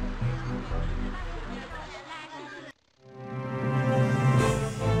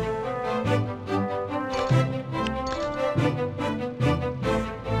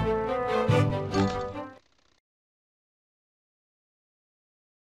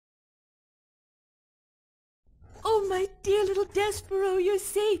 Oh, my dear little Despereaux, you're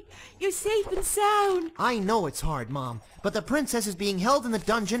safe. You're safe and sound. I know it's hard, Mom, but the princess is being held in the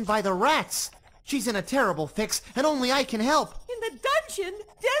dungeon by the rats. She's in a terrible fix, and only I can help. In the dungeon?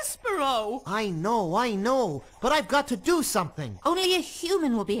 Despereaux! I know, but I've got to do something. Only a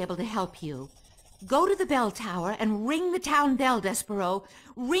human will be able to help you. Go to the bell tower and ring the town bell, Despereaux.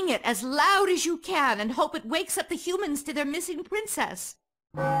 Ring it as loud as you can and hope it wakes up the humans to their missing princess.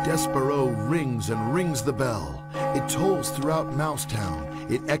 Despereaux rings and rings the bell. It tolls throughout Mousetown.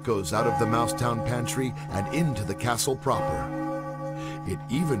 It echoes out of the Mousetown pantry and into the castle proper. It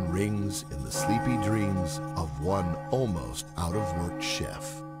even rings in the sleepy dreams of one almost out-of-work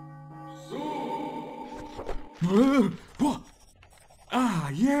chef. Ah,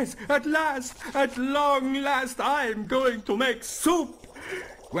 yes, at last, at long last, I'm going to make soup.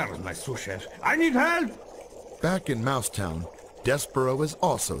 Where is my sous chef? I need help. Back in Mousetown, Despereaux is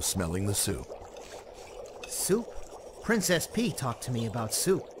also smelling the soup. Soup? Princess Pea talked to me about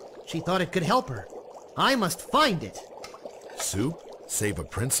soup. She thought it could help her. I must find it. Soup? Save a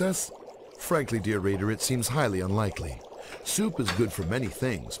princess? Frankly, dear reader, it seems highly unlikely. Soup is good for many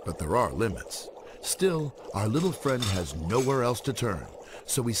things, but there are limits. Still, our little friend has nowhere else to turn,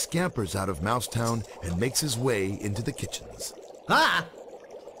 so he scampers out of Mousetown and makes his way into the kitchens. Ah!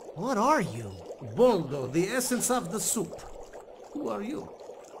 What are you? Boldo, the essence of the soup. Who are you?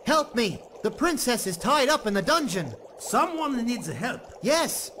 Help me! The princess is tied up in the dungeon! Someone needs help.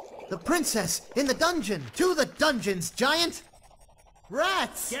 Yes! The princess in the dungeon! To the dungeons, giant!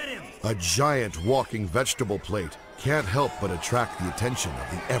 Rats! Get him! A giant walking vegetable plate can't help but attract the attention of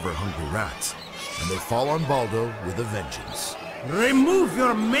the ever-hungry rats, and they fall on Baldo with a vengeance. Remove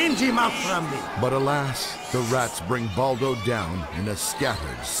your mangy mouth from me! But alas, the rats bring Baldo down in a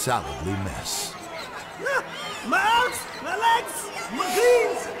scattered, salively mess. My arms! My legs! My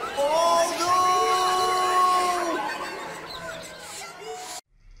greens! Oh no!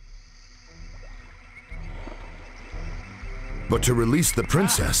 But to release the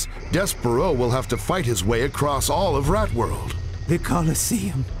princess, Despereaux will have to fight his way across all of Ratworld. The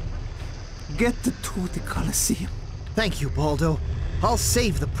Coliseum. Get to the Coliseum. Thank you, Baldo. I'll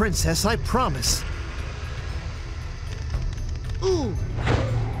save the princess, I promise. Ooh!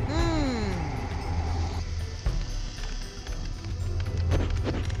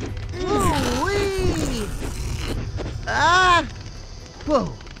 Ooh-wee! Ah!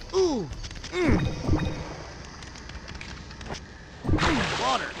 Whoa! Ooh!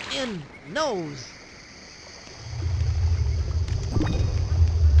 Water in nose.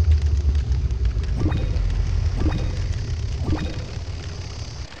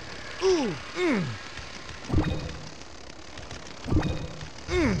 Ooh!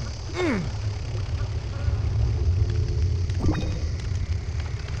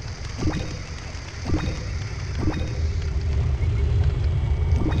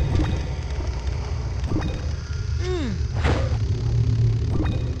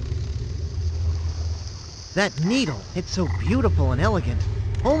 That needle, it's so beautiful and elegant.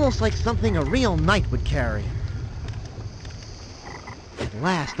 Almost like something a real knight would carry. At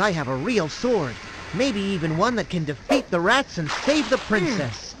last, I have a real sword. Maybe even one that can defeat the rats and save the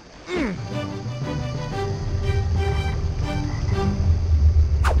princess.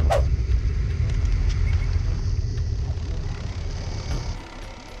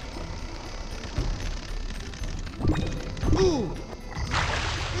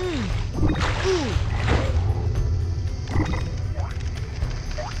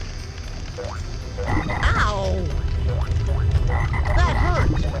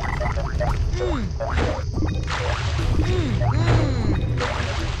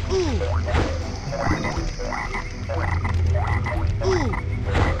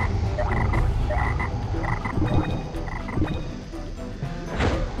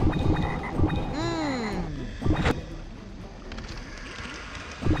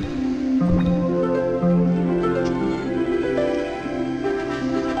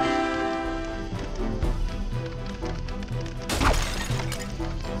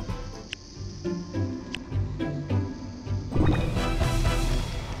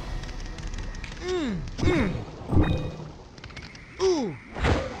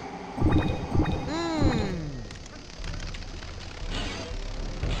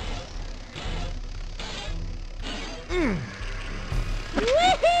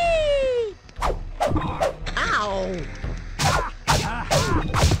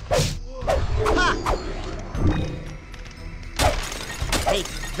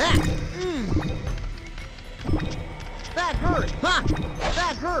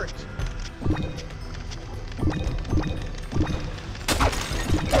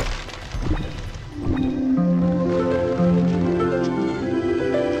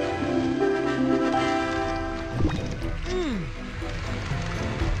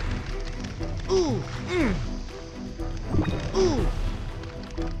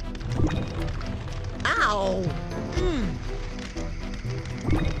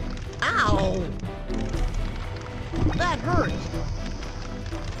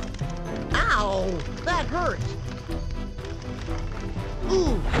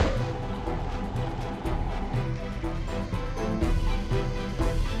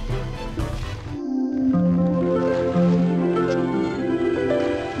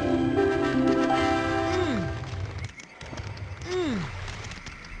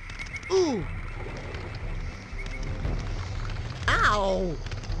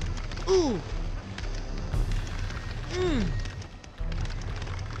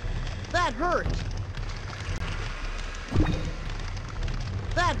 That hurt!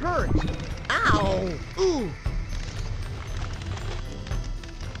 That hurt! Ow! Ooh!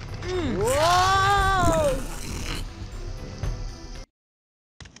 Whoa!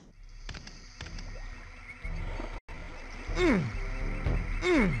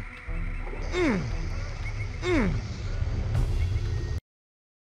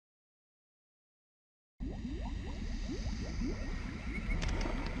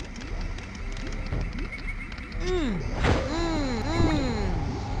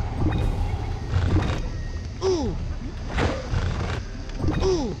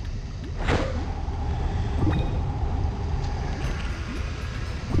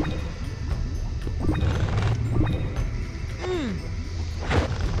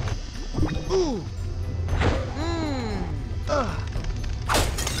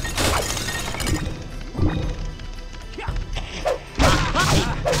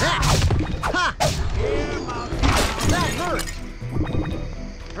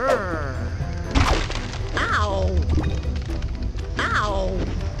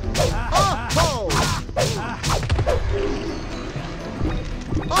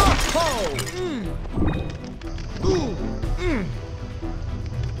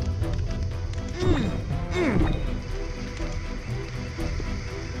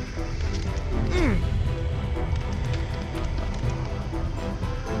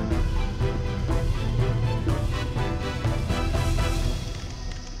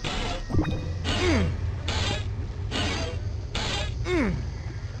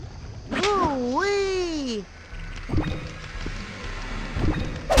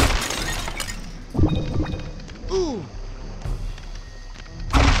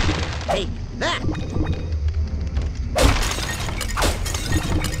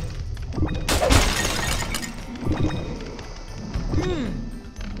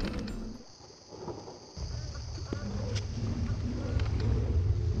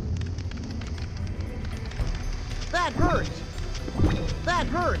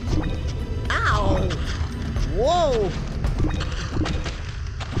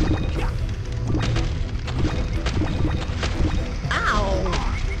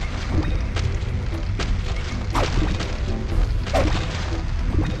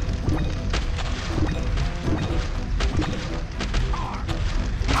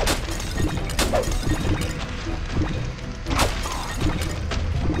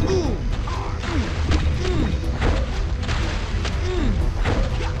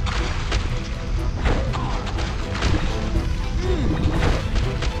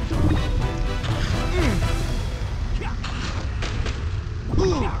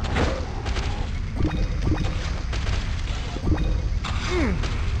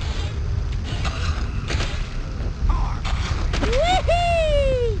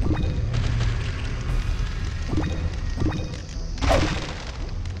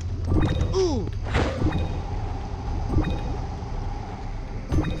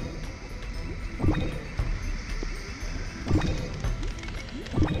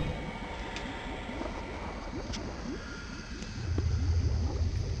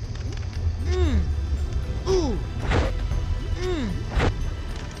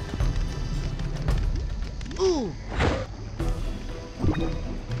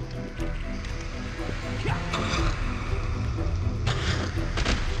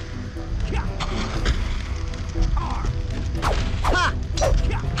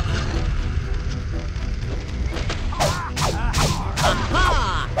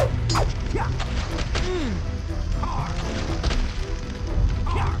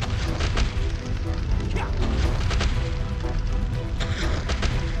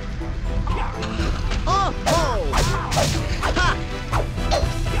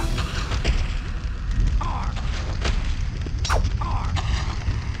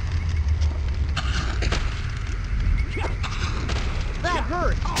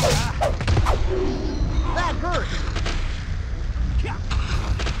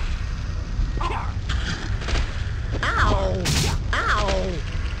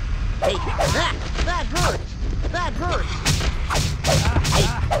 That hurts! That hurts! Hey,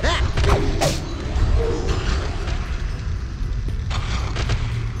 that!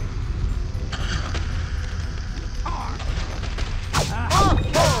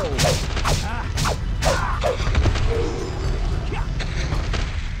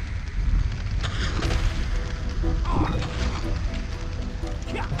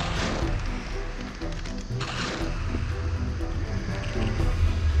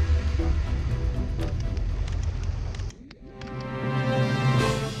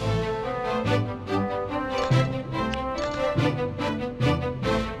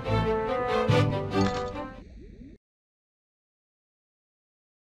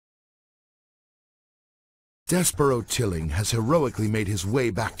 Despereaux Tilling has heroically made his way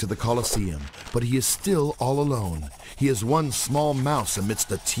back to the Coliseum, but he is still all alone. He is one small mouse amidst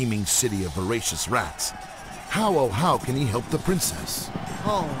a teeming city of voracious rats. How, oh how, can he help the princess?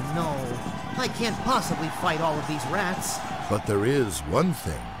 Oh no, I can't possibly fight all of these rats. But there is one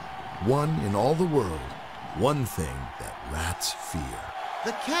thing, one in all the world, one thing that rats fear.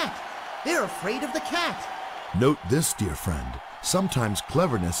 The cat! They're afraid of the cat! Note this, dear friend. Sometimes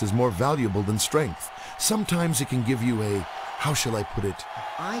cleverness is more valuable than strength. Sometimes it can give you a, how shall I put it? If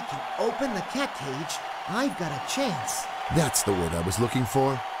I can open the cat cage, I've got a chance. That's the word I was looking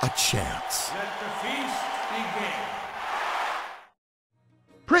for, a chance. Let the feast begin.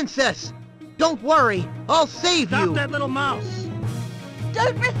 Princess! Don't worry, I'll save you! Stop that little mouse!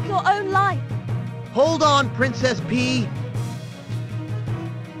 Don't risk your own life! Hold on, Princess Pea!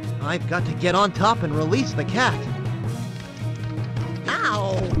 I've got to get on top and release the cat.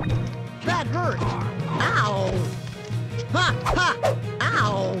 Ow! That hurt! Ow! Ha! Ha!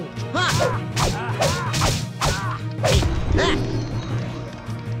 Ow! Ha! Hey!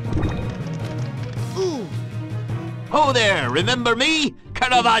 Ooh! Ho there! Remember me?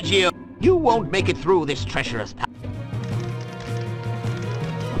 Caravaggio! You won't make it through this treacherous path.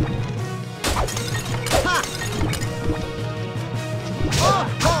 Ha!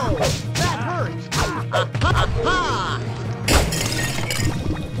 Oh! That hurts! Ha! Ha! Ha!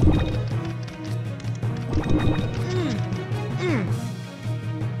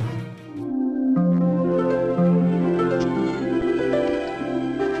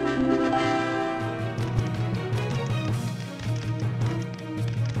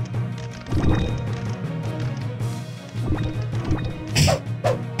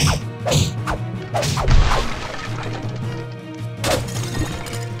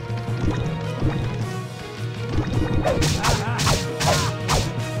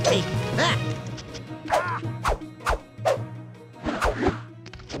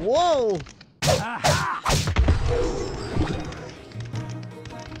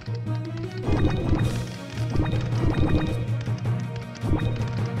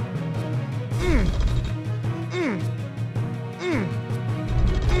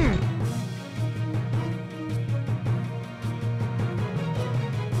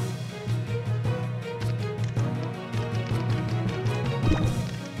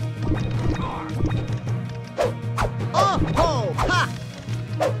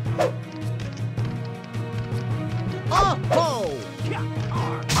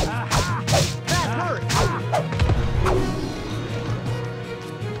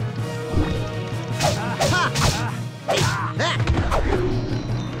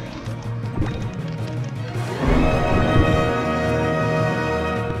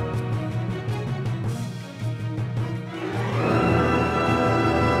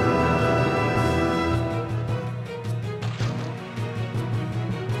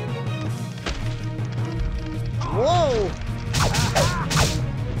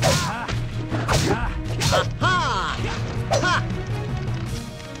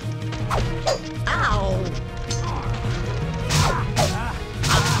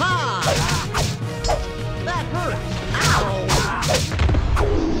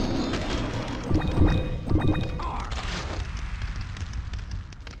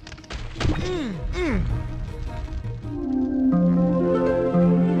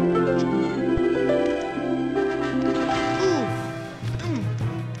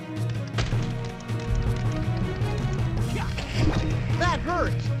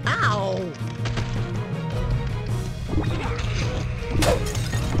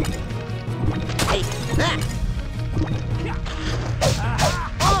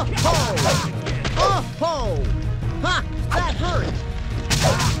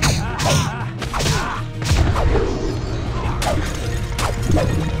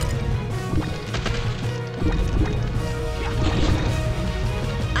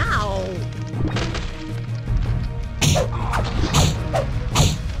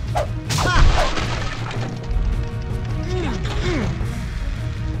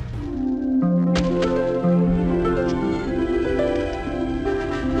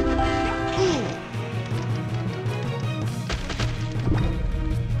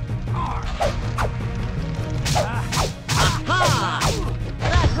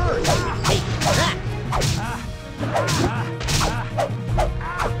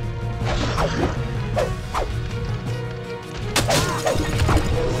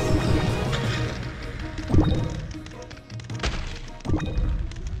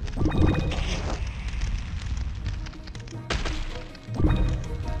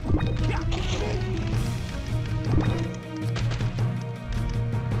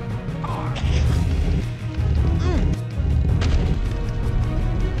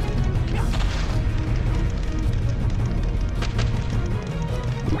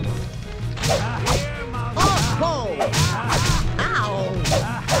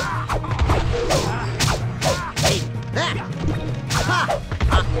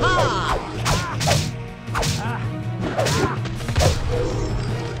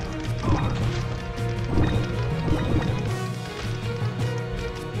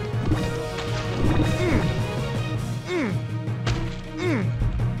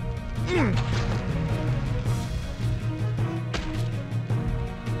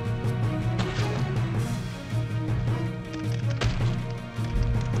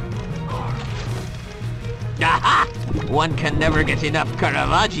 One can never get enough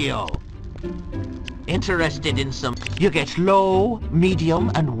Caravaggio. Interested in some... You get low, medium,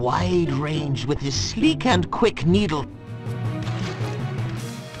 and wide range with his sleek and quick needle.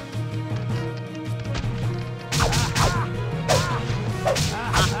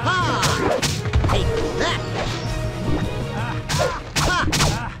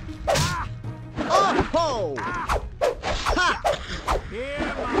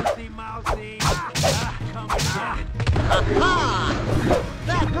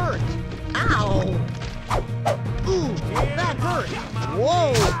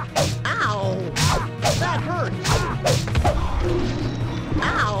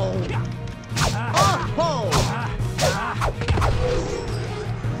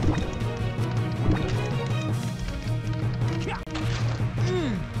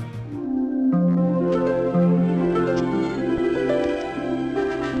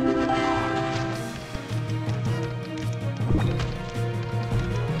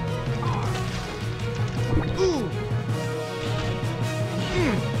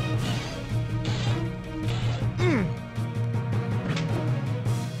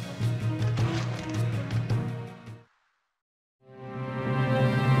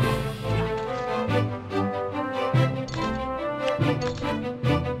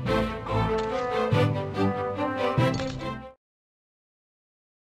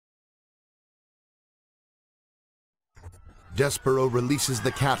 Despereaux releases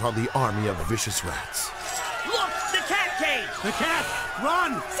the cat on the army of vicious rats. Look! The cat cage! The cat!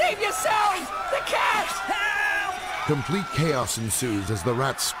 Run! Save yourselves! The cat! Help! Complete chaos ensues as the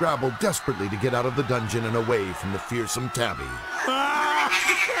rats scrabble desperately to get out of the dungeon and away from the fearsome Tabby. Ah!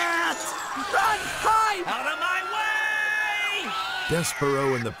 The cat! Run! Hide! Out of my way!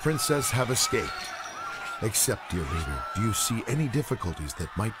 Despereaux and the princess have escaped. Except, dear reader, do you see any difficulties that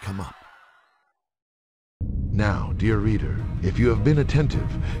might come up? Now, dear reader, if you have been attentive,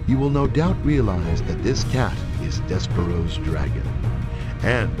 you will no doubt realize that this cat is Despereaux's dragon.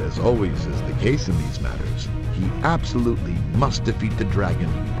 And, as always is the case in these matters, he absolutely must defeat the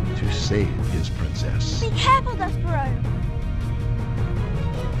dragon to save his princess. Be careful, Despereaux!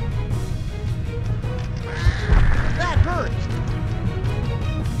 That hurts!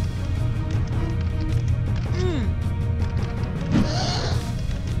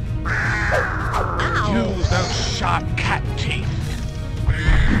 Use those sharp cat teeth.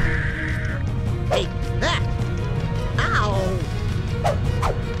 Take that! Ow!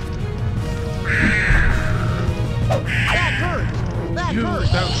 That hurts! That Use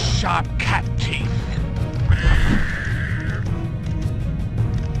hurts! those sharp cat teeth.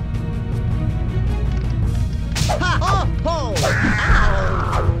 Ha! Oh! Ho!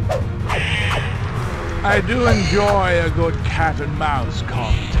 Ow! I do enjoy a good cat and mouse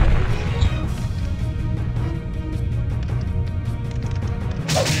contest.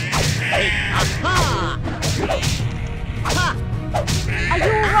 Aha! Ha! Are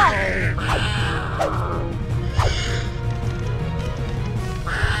you alright?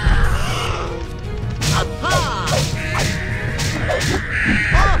 Aha!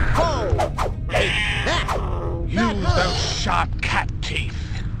 Oh! Ho! Take that! Use those sharp cat teeth.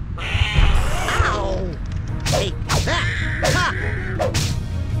 Ow! Take that! Ha!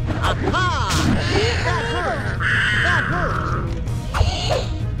 Aha! That hurts! That hurts!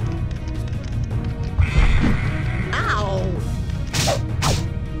 Ow!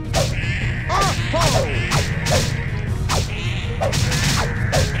 Oh! Ho!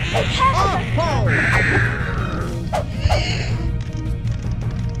 Oh! Ho!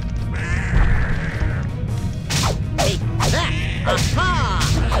 Take that! Aha!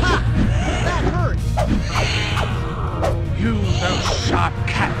 Ha! That hurts! Use those sharp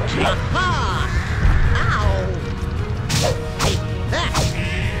cat teeth. Aha! Ow! Take that!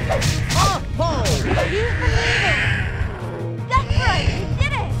 Oh! Ho! Use the needle! Despereaux, you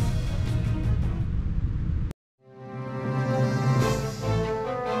did it!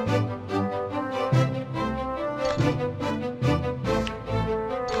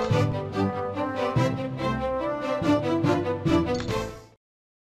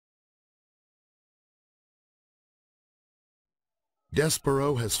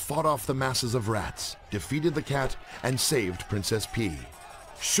 Despereaux has fought off the masses of rats, defeated the cat, and saved Princess Pea.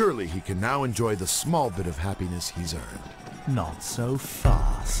 Surely he can now enjoy the small bit of happiness he's earned. Not so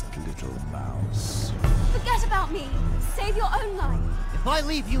fast, little mouse. Forget about me. Save your own life. If I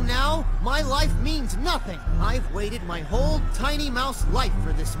leave you now, my life means nothing. I've waited my whole tiny mouse life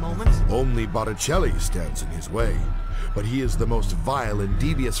for this moment. Only Botticelli stands in his way, but he is the most vile and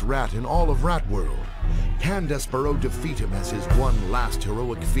devious rat in all of Rat World. Can Despereaux defeat him as his one last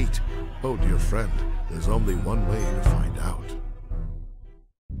heroic feat? Oh, dear friend, there's only one way to find out.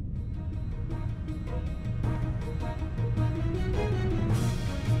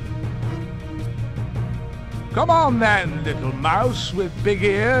 Come on then, little mouse with big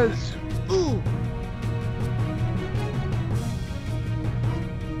ears. Ooh!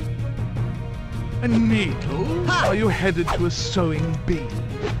 A needle? Ha! Are you headed to a sewing bee?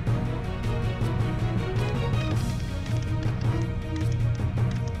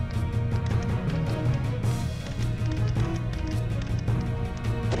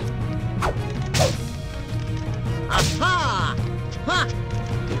 Aha! Ha!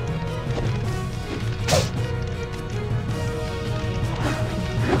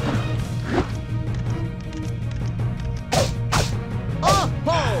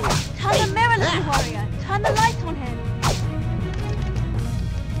 Turn the mirror, little warrior. Turn the light on him.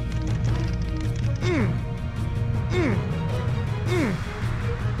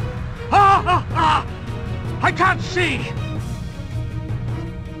 Ah, ah, ah! I can't see!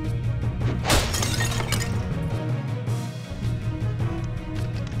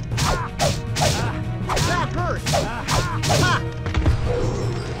 That hurt! Ha!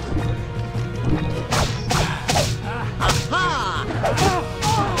 Aha!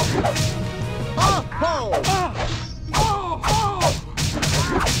 Oh! Ha!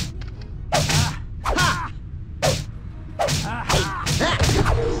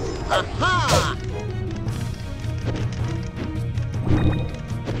 Aha!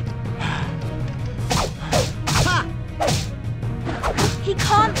 Ha! He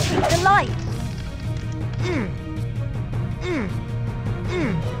can't take the light.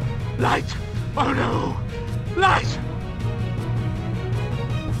 Light! Oh no! Light!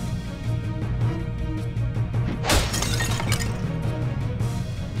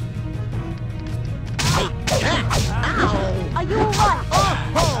 Are you alright?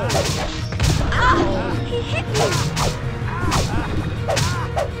 Ow! He hit you!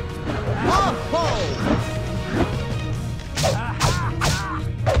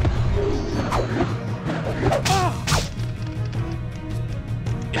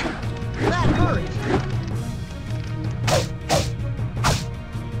 That hurt!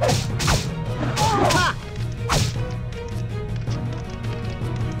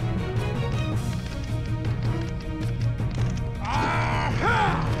 Ha!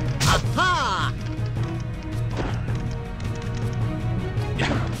 Aha!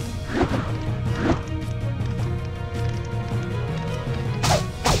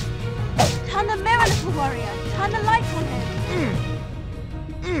 Turn the mirror, little warrior. Turn the light on him.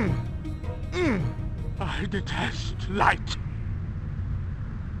 I detest light.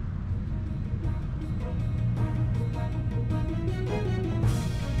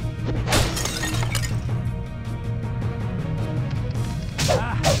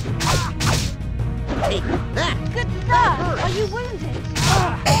 Take that! Good sir. Are you wounded?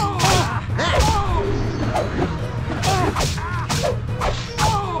 Aha!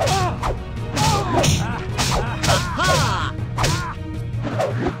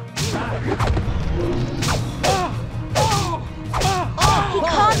 He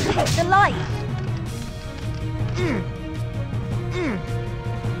can't take the light.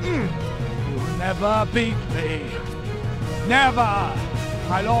 You'll never beat me. Never!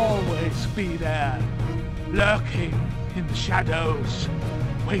 I'll always be there, lurking in the shadows,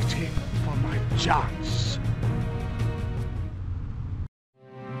 waiting for my chance.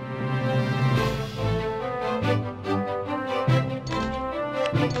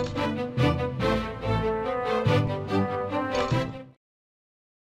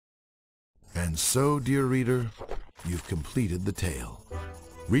 And so, dear reader, you've completed the tale.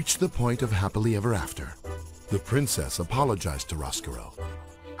 Reached the point of happily ever after. The princess apologized to Roscoe,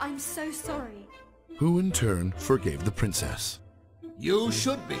 I'm so sorry. who in turn forgave the princess. You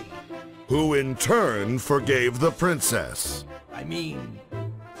should be. Who in turn forgave the princess. I mean,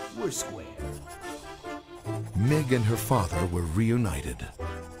 we're square. Mig and her father were reunited.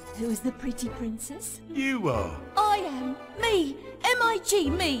 Who's the pretty princess? You are. I am. Me. M-I-G,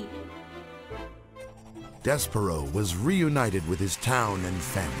 me. Despereaux was reunited with his town and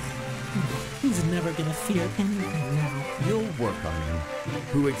family. He's never gonna fear anything now. You'll work on him.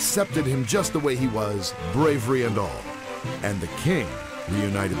 Who accepted him just the way he was, bravery and all. And the king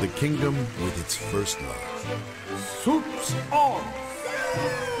reunited the kingdom with its first love. Soup's on!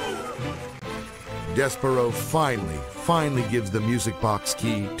 Despereaux finally gives the music box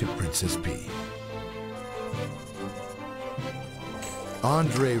key to Princess Pea.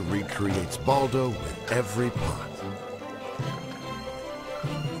 Andre recreates Baldo with every pot.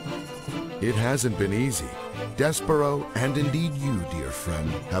 It hasn't been easy. Despereaux, and indeed you, dear friend,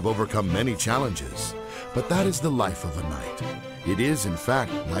 have overcome many challenges. But that is the life of a knight. It is, in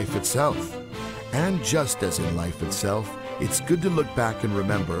fact, life itself. And just as in life itself, it's good to look back and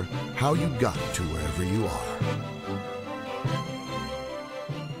remember how you got to wherever you are.